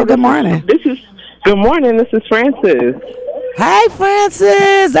 Hello. Good morning. Good morning. This is Francis. Hi,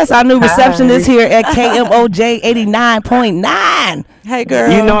 Francis. That's our new receptionist here at KMOJ 89.9. Hey, girl.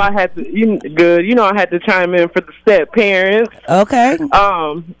 I had to. I had to chime in for the step parents. Okay.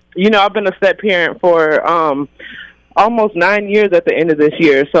 I've been a step parent for almost 9 years at the end of this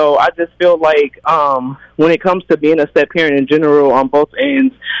year. So I just feel like when it comes to being a step parent in general on both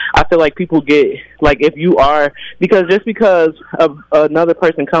ends, I feel like people get, if you are, because just because another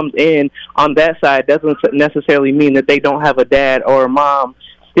person comes in on that side doesn't necessarily mean that they don't have a dad or a mom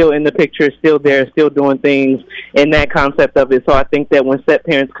still in the picture, still there, still doing things, and that concept of it. So I think that when step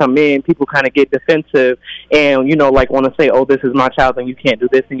parents come in, people kind of get defensive and, want to say, oh, this is my child and you can't do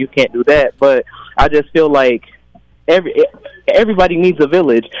this and you can't do that. But I just feel like everybody needs a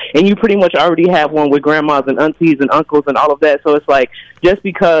village, and you pretty much already have one with grandmas and aunties and uncles and all of that. So it's just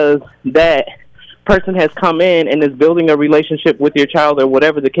because that person has come in and is building a relationship with your child or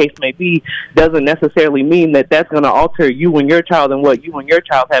whatever the case may be doesn't necessarily mean that that's going to alter you and your child and what you and your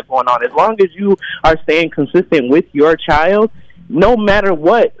child have going on. As long as you are staying consistent with your child, no matter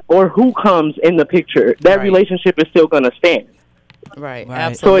what or who comes in the picture, that relationship is still going to stand. Right.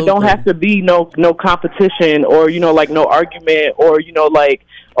 Absolutely. So it don't have to be no competition or, no argument or,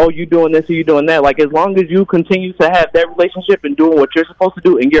 oh, you doing this or you doing that. As long as you continue to have that relationship and doing what you're supposed to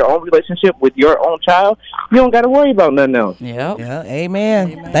do in your own relationship with your own child, you don't got to worry about nothing else. Yep. Yeah.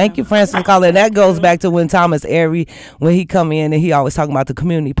 Amen. Thank you, Francis, for calling. That goes back to when Thomas Airy, when he come in and he always talking about the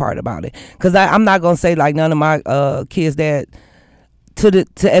community part about it. Because I'm not going to say none of my kids that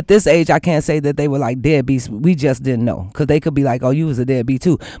at this age, I can't say that they were deadbeats. We just didn't know, because they could be oh, you was a deadbeat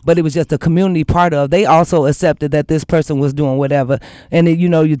too. But it was just the community part of. They also accepted that this person was doing whatever, and the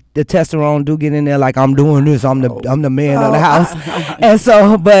testosterone do get in there. I'm doing this. I'm the man of the house, and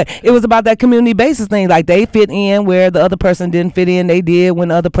so. But it was about that community basis thing. They fit in where the other person didn't fit in. They did when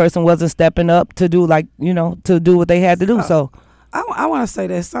the other person wasn't stepping up to do to do what they had to do. So. I want to say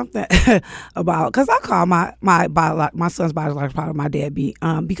there's something about, because I call my son's biological father my deadbeat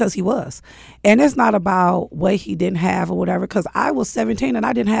because he was. And it's not about what he didn't have or whatever, because I was 17 and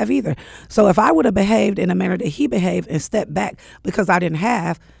I didn't have either. So if I would have behaved in the manner that he behaved and stepped back because I didn't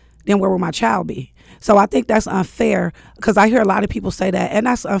have, then where would my child be? So I think that's unfair, because I hear a lot of people say that, and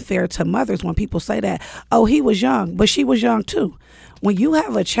that's unfair to mothers when people say that, oh, he was young, but she was young too. When you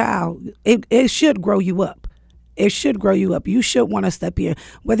have a child, it should grow you up. it should grow you up. You should want to step in.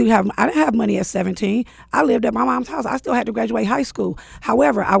 Whether you have, I didn't have money at 17. I lived at my mom's house. I still had to graduate high school.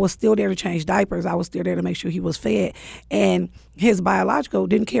 However, I was still there to change diapers. I was still there to make sure he was fed. And his biological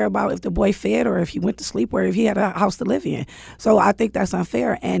didn't care about if the boy fed or if he went to sleep or if he had a house to live in. So I think that's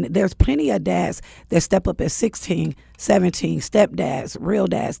unfair. And there's plenty of dads that step up at 16, 17, stepdads, real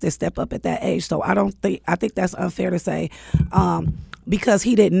dads that step up at that age. So I think that's unfair to say, because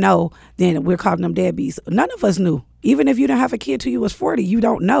he didn't know, then we're calling them deadbeats. None of us knew. Even if you didn't have a kid till you was 40, you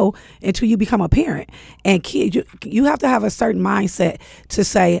don't know until you become a parent. And you have to have a certain mindset to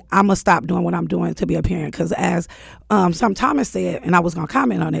say, I'm going to stop doing what I'm doing to be a parent. Because as some Thomas said, and I was going to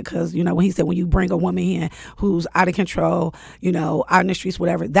comment on it, because, when he said, when you bring a woman in who's out of control, out in the streets,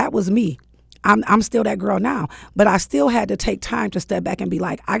 whatever, that was me. I'm still that girl now, but I still had to take time to step back and be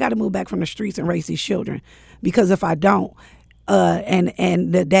like, I got to move back from the streets and raise these children. Because if I don't,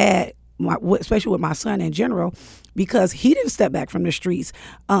 and the dad, especially with my son in general, because he didn't step back from the streets.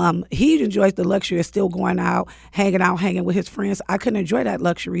 He enjoys the luxury of still going out, hanging with his friends. I couldn't enjoy that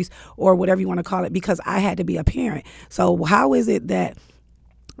luxuries or whatever you want to call it because I had to be a parent. So how is it that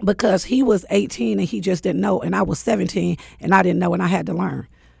because he was 18 and he just didn't know, and I was 17 and I didn't know and I had to learn?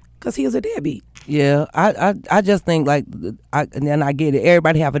 Because he was a deadbeat. Yeah, I just think and then I get it.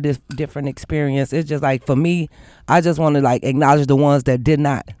 Everybody have a different experience. It's just like for me, I just want to acknowledge the ones that did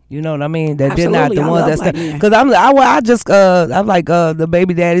not. You know what I mean? That Absolutely. did not. The ones that because I'm like the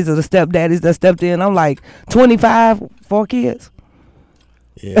baby daddies or the stepdaddies that stepped in. I'm like 25, 4 kids.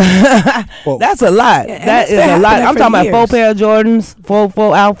 Yeah, well, that's a lot. Yeah, that is a lot. I'm talking about 4 pair of Jordans,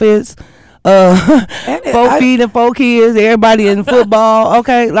 4 outfits. 4 feet and 4 kids, everybody in football.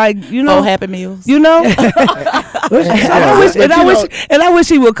 Okay, 4 Happy Meals. And I wish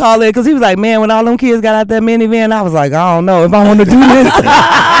he would call it because he was like, man, when all them kids got out that minivan, I was like, I don't know if I want to do this.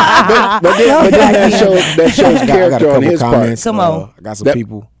 but then that shows character on his part. Come on, I got some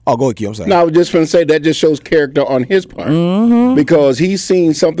people. Oh, go ahead, Q. I'm sorry. No, I was just going to say that just shows character on his part because he's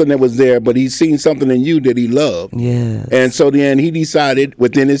seen something that was there, but he's seen something in you that he loved. Yeah, and so then he decided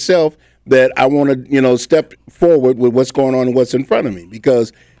within himself that I want to, step forward with what's going on and what's in front of me.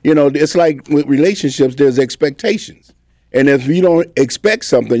 Because, it's like with relationships, there's expectations. And if you don't expect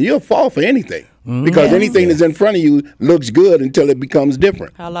something, you'll fall for anything. Because anything that's in front of you looks good until it becomes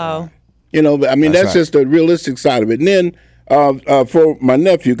different. Hello. That's just the realistic side of it. And then for my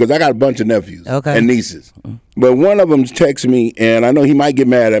nephew, because I got a bunch of nephews and nieces. But one of them texts me, and I know he might get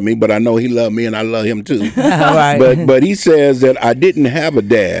mad at me, but I know he loved me and I love him too. Right. But he says that I didn't have a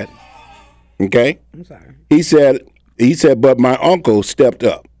dad. Okay? I'm sorry. He said, but my uncle stepped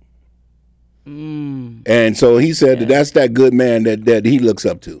up. And so he said that's that good man that he looks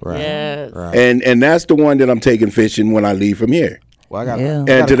up to. Right. Yes. Right. And that's the one that I'm taking fishing when I leave from here. Well,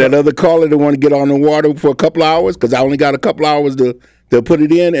 And to that other caller that want to get on the water for a couple hours, because I only got a couple hours to put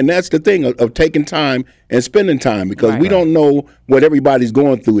it in. And that's the thing of taking time and spending time, because we don't know what everybody's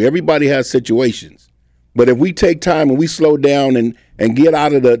going through. Everybody has situations. But if we take time and we slow down and get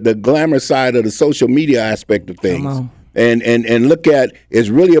out of the glamour side of the social media aspect of things and look at, it's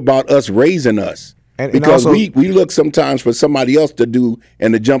really about us raising us. Because we look sometimes for somebody else to do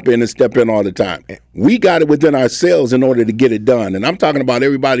and to jump in and step in all the time. We got it within ourselves in order to get it done. And I'm talking about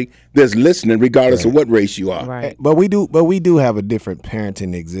everybody that's listening, regardless of what race you are. Right. But we do have a different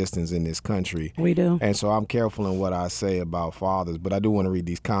parenting existence in this country. We do. And so I'm careful in what I say about fathers. But I do want to read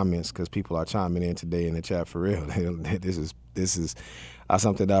these comments because people are chiming in today in the chat for real. This is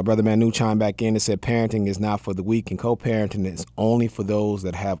something that Brother Manu chimed back in and said, parenting is not for the weak, and co-parenting is only for those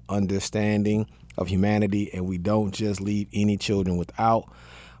that have understanding of humanity, and we don't just leave any children without.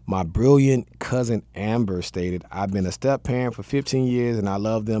 My brilliant cousin Amber stated, I've been a step parent for 15 years and I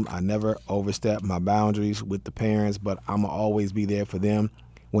love them. I never overstep my boundaries with the parents, but I'm going to always be there for them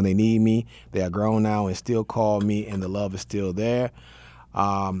when they need me. They are grown now and still call me, and the love is still there.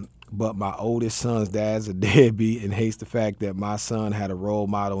 But my oldest son's dad's a deadbeat and hates the fact that my son had a role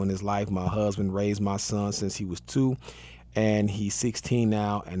model in his life. My husband raised my son since he was 2. And he's 16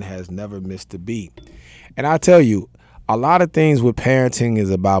 now and has never missed a beat. And I tell you, a lot of things with parenting is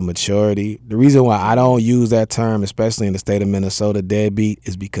about maturity. The reason why I don't use that term, especially in the state of Minnesota, deadbeat,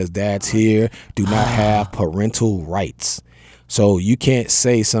 is because dads here do not have parental rights. So you can't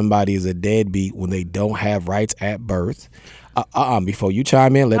say somebody is a deadbeat when they don't have rights at birth. Before you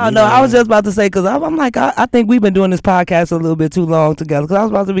chime in, let me know. I was just about to say, because I'm like, I think we've been doing this podcast a little bit too long together, because I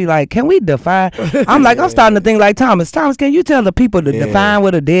was about to be like, can we define? I'm like, I'm starting to think like Thomas, can you tell the people to define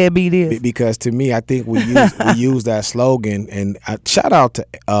what a deadbeat is? Because to me, I think we use that slogan, and shout out to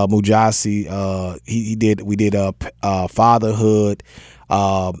Mujasi. We did fatherhood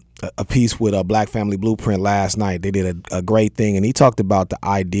a piece with a Black Family Blueprint last night. They did a great thing, and he talked about the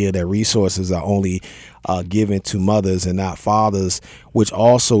idea that resources are only given to mothers and not fathers, which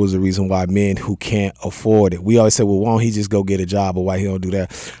also is the reason why men who can't afford it. We always say, well, why don't he just go get a job, or why he don't do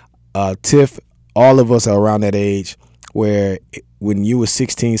that? Tiff, all of us are around that age where when you were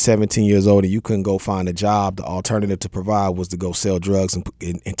 16, 17 years old and you couldn't go find a job, the alternative to provide was to go sell drugs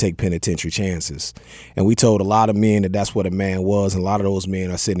and take penitentiary chances. And we told a lot of men that that's what a man was, and a lot of those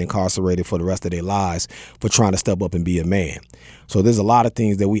men are sitting incarcerated for the rest of their lives for trying to step up and be a man. So there's a lot of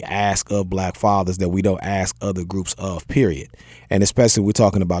things that we ask of Black fathers that we don't ask other groups of, period. And especially we're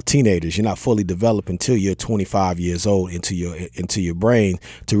talking about teenagers. You're not fully developed until you're 25 years old into your brain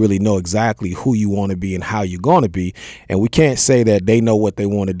to really know exactly who you want to be and how you're going to be. And we can't say that they know what they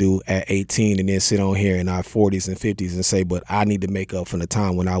want to do at 18 and then sit on here in our 40s and 50s and say, but I need to make up from the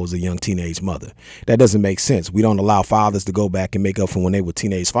time when I was a young teenage mother. That doesn't make sense. We don't allow fathers to go back and make up from when they were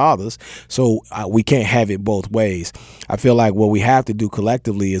teenage fathers. So we can't have it both ways. I feel like what we have to do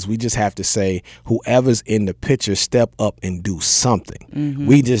collectively is we just have to say, whoever's in the picture, step up and do something. Mm-hmm.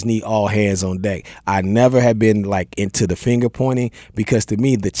 We just need all hands on deck. I never have been like into the finger pointing, because to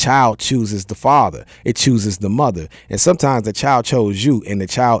me, the child chooses the father. It chooses the mother. And sometimes the child chose you, and the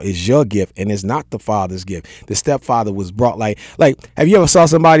child is your gift, and it's not the father's gift. The stepfather was brought like have you ever saw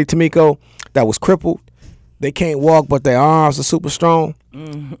somebody, Tamiko, that was crippled? They can't walk, but their arms are super strong,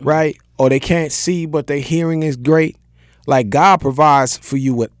 right? Or they can't see, but their hearing is great. Like, God provides for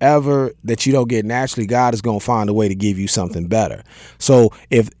you whatever that you don't get naturally. God is going to find a way to give you something better. So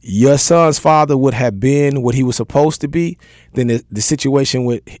if your son's father would have been what he was supposed to be, then the situation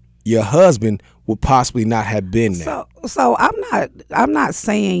with your husband would possibly not have been there. So I'm not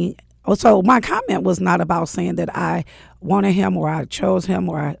saying. So my comment was not about saying that I wanted him or I chose him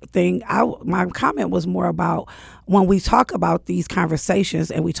or I think. My comment was more about when we talk about these conversations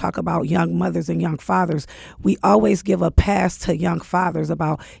and we talk about young mothers and young fathers, we always give a pass to young fathers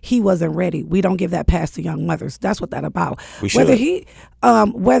about he wasn't ready. We don't give that pass to young mothers. That's what that's about. We should.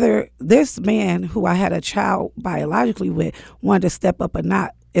 Whether this man who I had a child biologically with wanted to step up or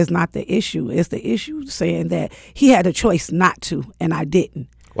not is not the issue. It's the issue saying that he had a choice not to and I didn't.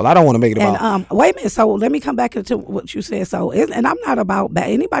 Well, I don't want to make it about. And wait a minute. So let me come back to what you said. So, and I'm not about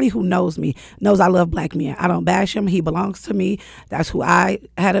anybody who knows me knows I love Black men. I don't bash him. He belongs to me. That's who I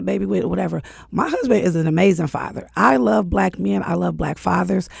had a baby with. Whatever. My husband is an amazing father. I love Black men. I love Black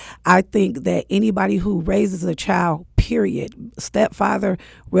fathers. I think that anybody who raises a child, period, stepfather,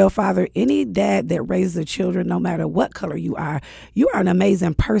 real father, any dad that raises the children, no matter what color you are an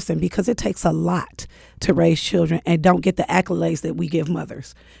amazing person, because it takes a lot to raise children and don't get the accolades that we give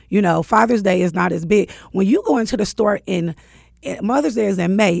mothers. You know, Father's Day is not as big. When you go into the store in Mother's Day is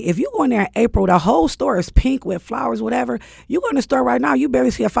in May. If you go in there in April, the whole store is pink with flowers, whatever. You go in the store right now, you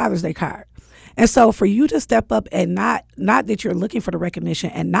barely see a Father's Day card. And so for you to step up and not that you're looking for the recognition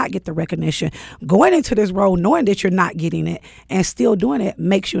and not get the recognition, going into this role knowing that you're not getting it and still doing it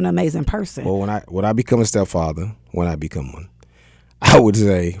makes you an amazing person. Well, when I become a stepfather, when I become one, I would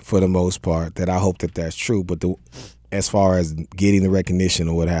say for the most part that I hope that that's true. But as far as getting the recognition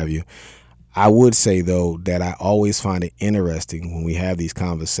or what have you, I would say, though, that I always find it interesting when we have these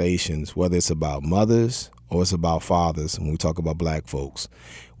conversations, whether it's about mothers or it's about fathers, when we talk about Black folks,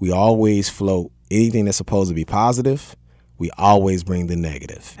 we always float anything that's supposed to be positive. We always bring the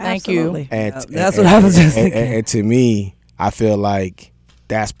negative. Thank you. That's what I was just thinking. And to me, I feel like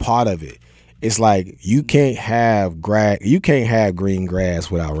that's part of it. It's like you can't have green grass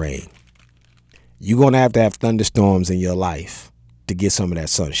without rain. You're going to have thunderstorms in your life to get some of that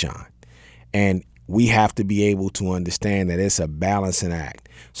sunshine. And we have to be able to understand that it's a balancing act.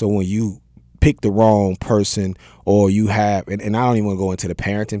 So when you pick the wrong person or you have, and I don't even want to go into the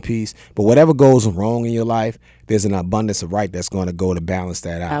parenting piece, but whatever goes wrong in your life, there's an abundance of right that's going to go to balance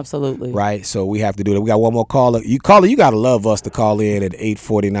that out. Absolutely. Right? So we have to do that. We got one more caller. You got to love us to call in at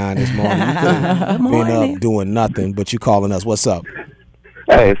 8:49 this morning. You could have been up doing nothing, but you calling us. What's up?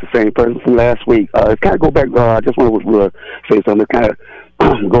 Hey, it's the same person from last week. It's kind of go back, I just want to say something. Kind of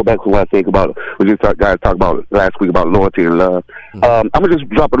go back to what I think about, what you guys talked about last week about loyalty and love. I'm going to just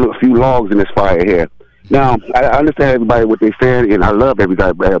drop a few logs in this fire here. Now, I understand everybody what they're saying, and I love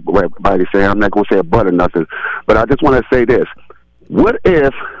everybody saying. I'm not going to say a but or nothing, but I just want to say this. What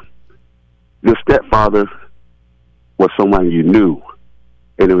if your stepfather was someone you knew,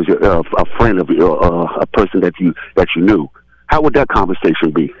 and it was a friend of a person that you knew? How would that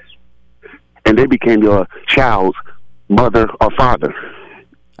conversation be? And they became your child's mother or father,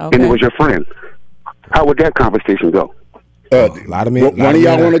 and it was your friend. How would that conversation go? A lot of men. One of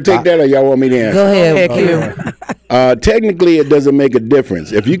y'all want to take that, or y'all want me to answer? Go ahead, Q. Technically, it doesn't make a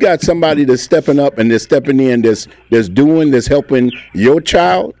difference. If you got somebody that's stepping up and they're stepping in, that's helping your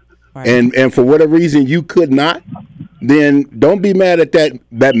child, right. and for whatever reason you could not, then don't be mad at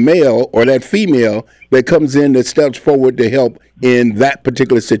that male or that female that comes in that steps forward to help in that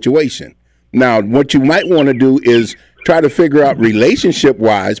particular situation. Now, what you might want to do is try to figure out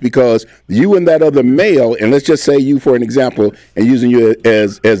relationship-wise, because you and that other male, and let's just say you for an example, and using you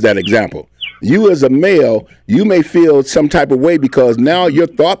as that example, you as a male, you may feel some type of way because now your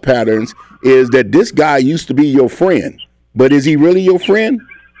thought patterns is that this guy used to be your friend, but is he really your friend?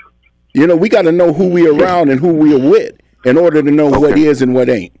 You know, we got to know who we are around and who we are with in order to know what is and what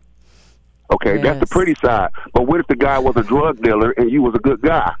ain't. Okay, yes. That's the pretty side. But what if the guy was a drug dealer and you was a good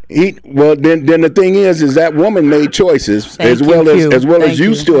guy? Then the thing is that woman made choices as well as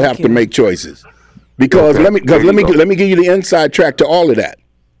you still have to make choices. Because let me give you the inside track to all of that.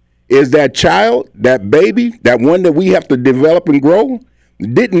 Is that child, that baby, that one that we have to develop and grow,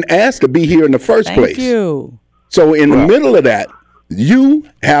 didn't ask to be here in the first place. Thank you. So in the middle of that, you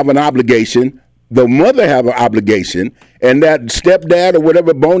have an obligation. The mother have an obligation, and that stepdad or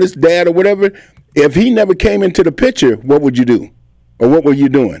whatever, bonus dad or whatever, if he never came into the picture, what would you do? Or what were you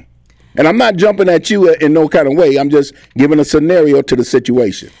doing? And I'm not jumping at you in no kind of way. I'm just giving a scenario to the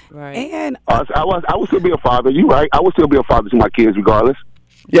situation. Right. And I would still be a father. You right. I would still be a father to my kids regardless.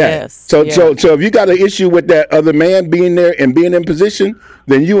 Yeah. Yes. So if you got an issue with that other man being there and being in position,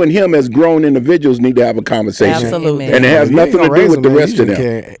 then you and him as grown individuals need to have a conversation. Absolutely. And it has nothing to do with the rest of them.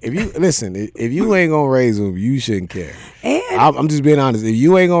 If you ain't gonna raise them, you shouldn't care. And I'm just being honest. If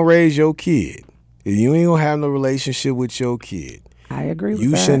you ain't gonna raise your kid, if you ain't gonna have no relationship with your kid, I agree with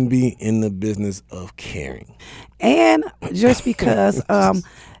you that. shouldn't be in the business of caring. And just because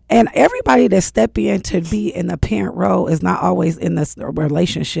and everybody that step in to be in the parent role is not always in this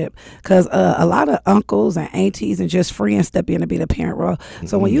relationship, because a lot of uncles and aunties and just friends step in to be the parent role.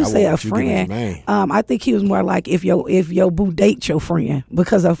 So when you say a friend, I think he was more like if your boo dates your friend,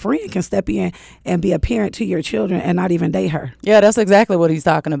 because a friend can step in and be a parent to your children and not even date her. Yeah, that's exactly what he's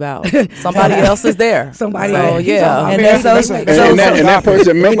talking about. Somebody else is there. Somebody else. Yeah. And that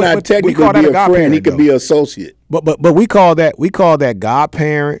person may not technically be a friend. He could be an associate. But we call that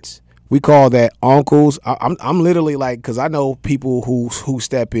godparents. We call that uncles. I'm literally like, because I know people who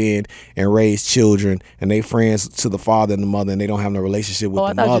step in and raise children and they friends to the father and the mother, and they don't have no relationship with the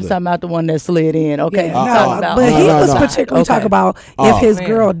mother. I thought you were talking about the one that slid in. Okay, yeah, but he was particularly talking about if his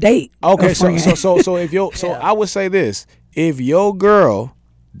girl date. Okay, so if I would say this: if your girl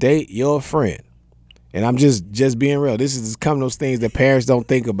date your friend, and I'm just being real, this is come those things that parents don't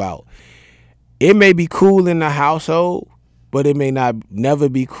think about. It may be cool in the household, but it may never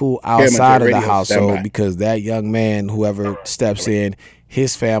be cool outside of the household, because that young man, whoever steps in,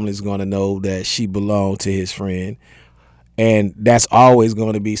 his family is going to know that she belonged to his friend. And that's always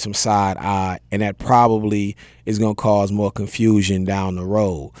going to be some side eye, and that probably is going to cause more confusion down the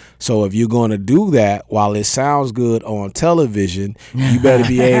road. So if you're going to do that, while it sounds good on television, you better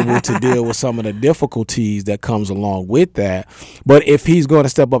be able to deal with some of the difficulties that comes along with that. But if he's going to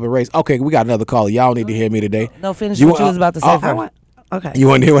step up and raise, okay, we got another caller. Y'all need to hear me today. No, finish what you was about to say first. Okay. You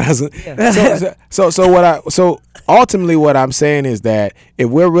want to hear what I was saying? Yeah. So ultimately what I'm saying is that if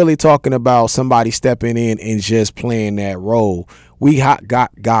we're really talking about somebody stepping in and just playing that role, we got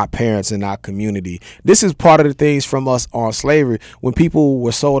godparents in our community. This is part of the things from us on slavery. When people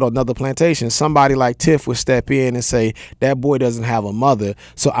were sold on another plantation, somebody like Tiff would step in and say, that boy doesn't have a mother,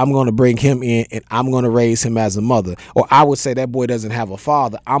 so I'm going to bring him in and I'm going to raise him as a mother. Or I would say, that boy doesn't have a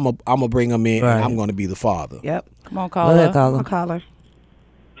father, I'm going to bring him in and I'm going to be the father. Yep. Come on, caller. Come on, caller.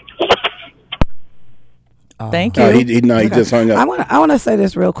 Thank you. He just hung up. I want to say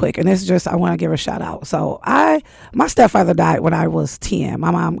this real quick, and it's just I want to give a shout out. So my stepfather died when I was 10.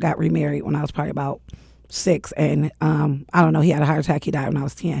 My mom got remarried when I was probably about 6, and I don't know, he had a heart attack. He died when I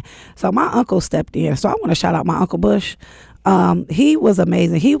was 10. So my uncle stepped in. So I want to shout out my Uncle Bush. He was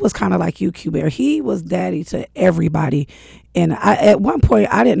amazing. He was kind of like you, Q-Bear. He was daddy to everybody. And at one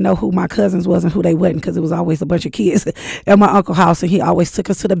point, I didn't know who my cousins was and who they wasn't, because it was always a bunch of kids at my uncle's house, and he always took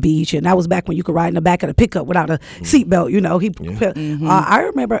us to the beach. And that was back when you could ride in the back of the pickup without a seatbelt. You know, I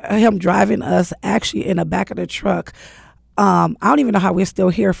remember him driving us actually in the back of the truck. I don't even know how we're still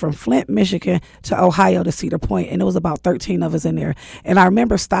here, from Flint, Michigan to Ohio to Cedar Point, and it was about 13 of us in there. And I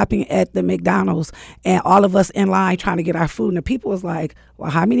remember stopping at the McDonald's and all of us in line trying to get our food, and the people was like, well,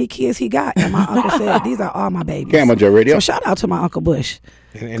 how many kids he got? And my uncle said, these are all my babies. Camel Joe Radio. So shout out to my Uncle Bush.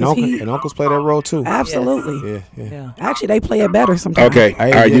 And uncles play that role too. Absolutely. Yeah. Actually, they play it better sometimes. Okay. All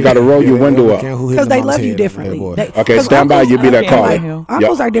right. You got to roll your window up. Because they love you differently. Okay. Stand by. You'll be that caller.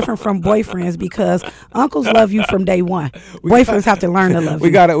 Uncles are different from boyfriends because uncles love you from day one. Boyfriends have to learn to love you.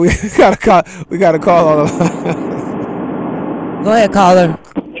 We got to call on the line. Go ahead, caller.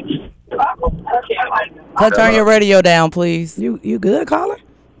 Turn your radio down, please. You good, caller?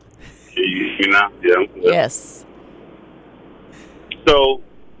 You know? Yeah. I'm good. Yes. So,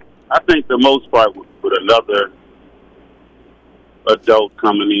 I think the most part with another adult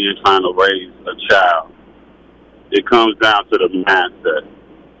coming in trying to raise a child, it comes down to the mindset.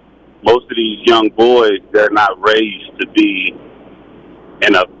 Most of these young boys, they're not raised to be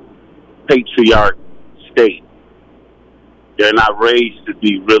in a patriarch state. They're not raised to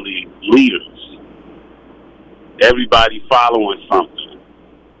be really leaders. Everybody following something.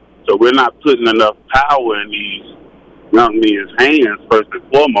 So we're not putting enough power in these young men's hands, first and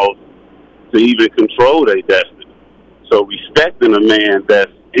foremost, to even control their destiny. So respecting a man that's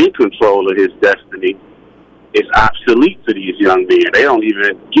in control of his destiny is obsolete to these young men. They don't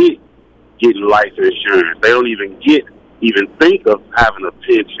even getting life insurance. They don't even think of having a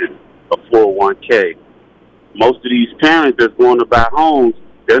pension, a 401k. Most of these parents that's going to buy homes,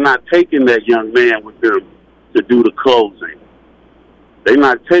 they're not taking that young man with them to do the closing. They're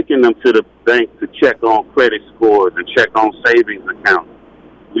not taking them to the bank to check on credit scores and check on savings accounts.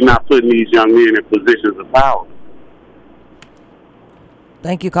 We're not putting these young men in positions of power.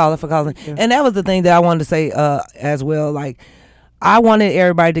 Thank you, caller, for calling. And that was the thing that I wanted to say as well. Like, I wanted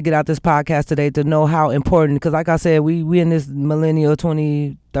everybody to get out this podcast today to know how important, because like I said, we in this millennial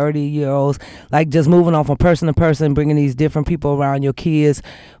 20, 30-year-olds, like just moving on from person to person, bringing these different people around your kids.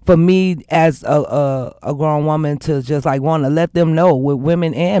 For me, as a grown woman, to just like want to let them know, with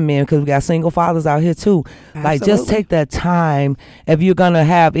women and men, because we got single fathers out here too. Absolutely. Like, just take that time. If you're going to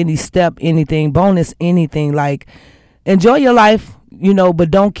have any step, anything, bonus, anything, like, enjoy your life. But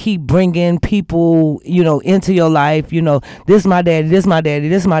don't keep bringing people, into your life. This my daddy, this my daddy,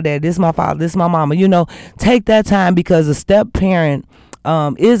 this my daddy, this my father, this my mama. Take that time, because a step parent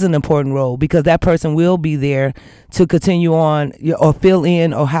is an important role, because that person will be there to continue on or fill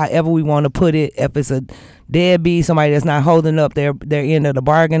in, or however we want to put it. If it's a deadbeat, somebody that's not holding up their end of the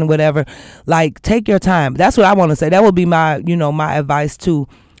bargain, whatever. Like, take your time. That's what I want to say. That would be my, my advice to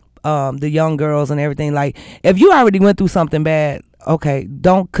the young girls and everything. Like, if you already went through something bad, okay,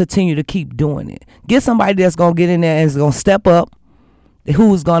 don't continue to keep doing it. Get somebody that's going to get in there and is going to step up,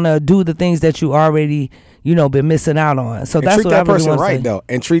 who's going to do the things that you already, been missing out on. So that's what I really want to say. Though,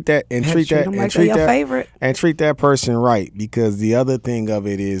 and treat that person right, because the other thing of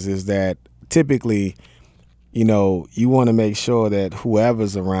it is that typically, you want to make sure that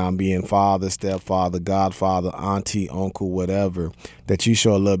whoever's around, being father, stepfather, godfather, auntie, uncle, whatever, that you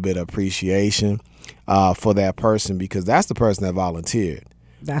show a little bit of appreciation for that person, because that's the person that volunteered.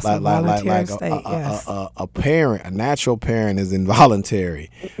 That's a volunteer state, yes. A parent, a natural parent, is involuntary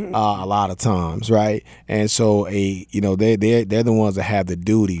a lot of times, right? And so they're the ones that have the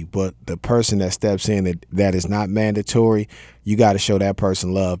duty, but the person that steps in that is not mandatory, you got to show that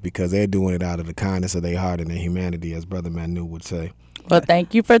person love, because they're doing it out of the kindness of their heart and their humanity, as Brother Manu would say. Well,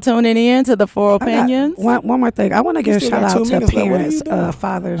 thank you for tuning in to the Four Opinions. One more thing. I want to give a shout out to parents,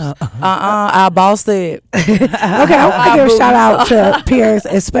 fathers. Our boss said. Okay, I want to give a shout out to parents,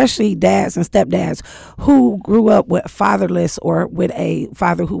 especially dads and stepdads, who grew up with fatherless or with a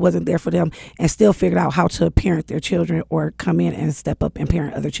father who wasn't there for them, and still figured out how to parent their children or come in and step up and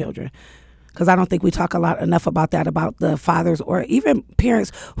parent other children. Because I don't think we talk enough about that, about the fathers or even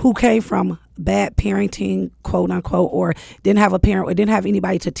parents who came from bad parenting, quote unquote, or didn't have a parent or didn't have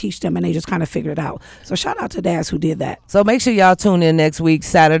anybody to teach them, and they just kind of figured it out. So shout out to dads who did that. So make sure y'all tune in next week,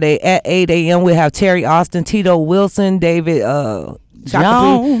 Saturday at 8 a.m. We have Terry Austin, Tito Wilson, David Jones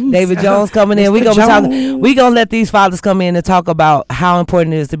coming in. We're gonna let these fathers come in and talk about how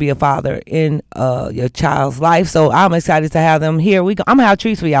important it is to be a father in your child's life. So I'm excited to have them here. I'm gonna have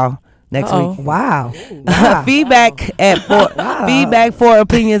treats for y'all next week. Wow. Feedback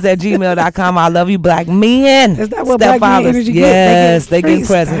feedback4opinions@gmail.com. I love you, black men. Is that what black men energy Yes, they get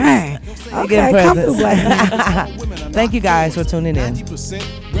presents. Okay, come through, black men. Thank you guys for tuning in. 90%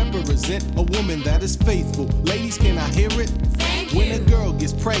 represent a woman that is faithful. Ladies, can I hear it? When a girl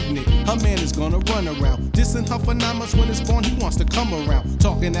gets pregnant, her man is gonna run around, dissing her for 9 months. When it's born, he wants to come around,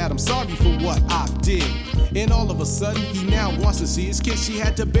 talking that I'm sorry for what I did. And all of a sudden, he now wants to see his kid. She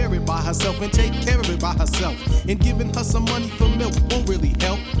had to bear it by herself and take care of it by herself. And giving her some money for milk won't really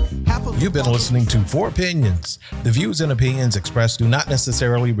help. You've been listening to Four Opinions. The views and opinions expressed do not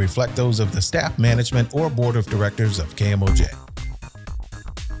necessarily reflect those of the staff, management, or board of directors of KMOJ.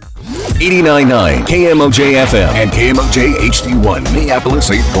 89.9 KMOJ FM and KMOJ HD1 Minneapolis,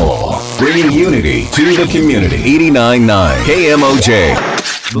 St. Paul. Bringing unity to the community. 89.9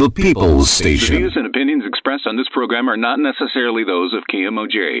 KMOJ, the People's Station. The views and opinions expressed on this program are not necessarily those of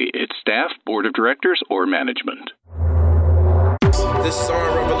KMOJ, its staff, board of directors, or management. This is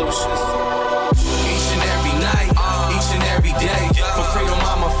our revolution.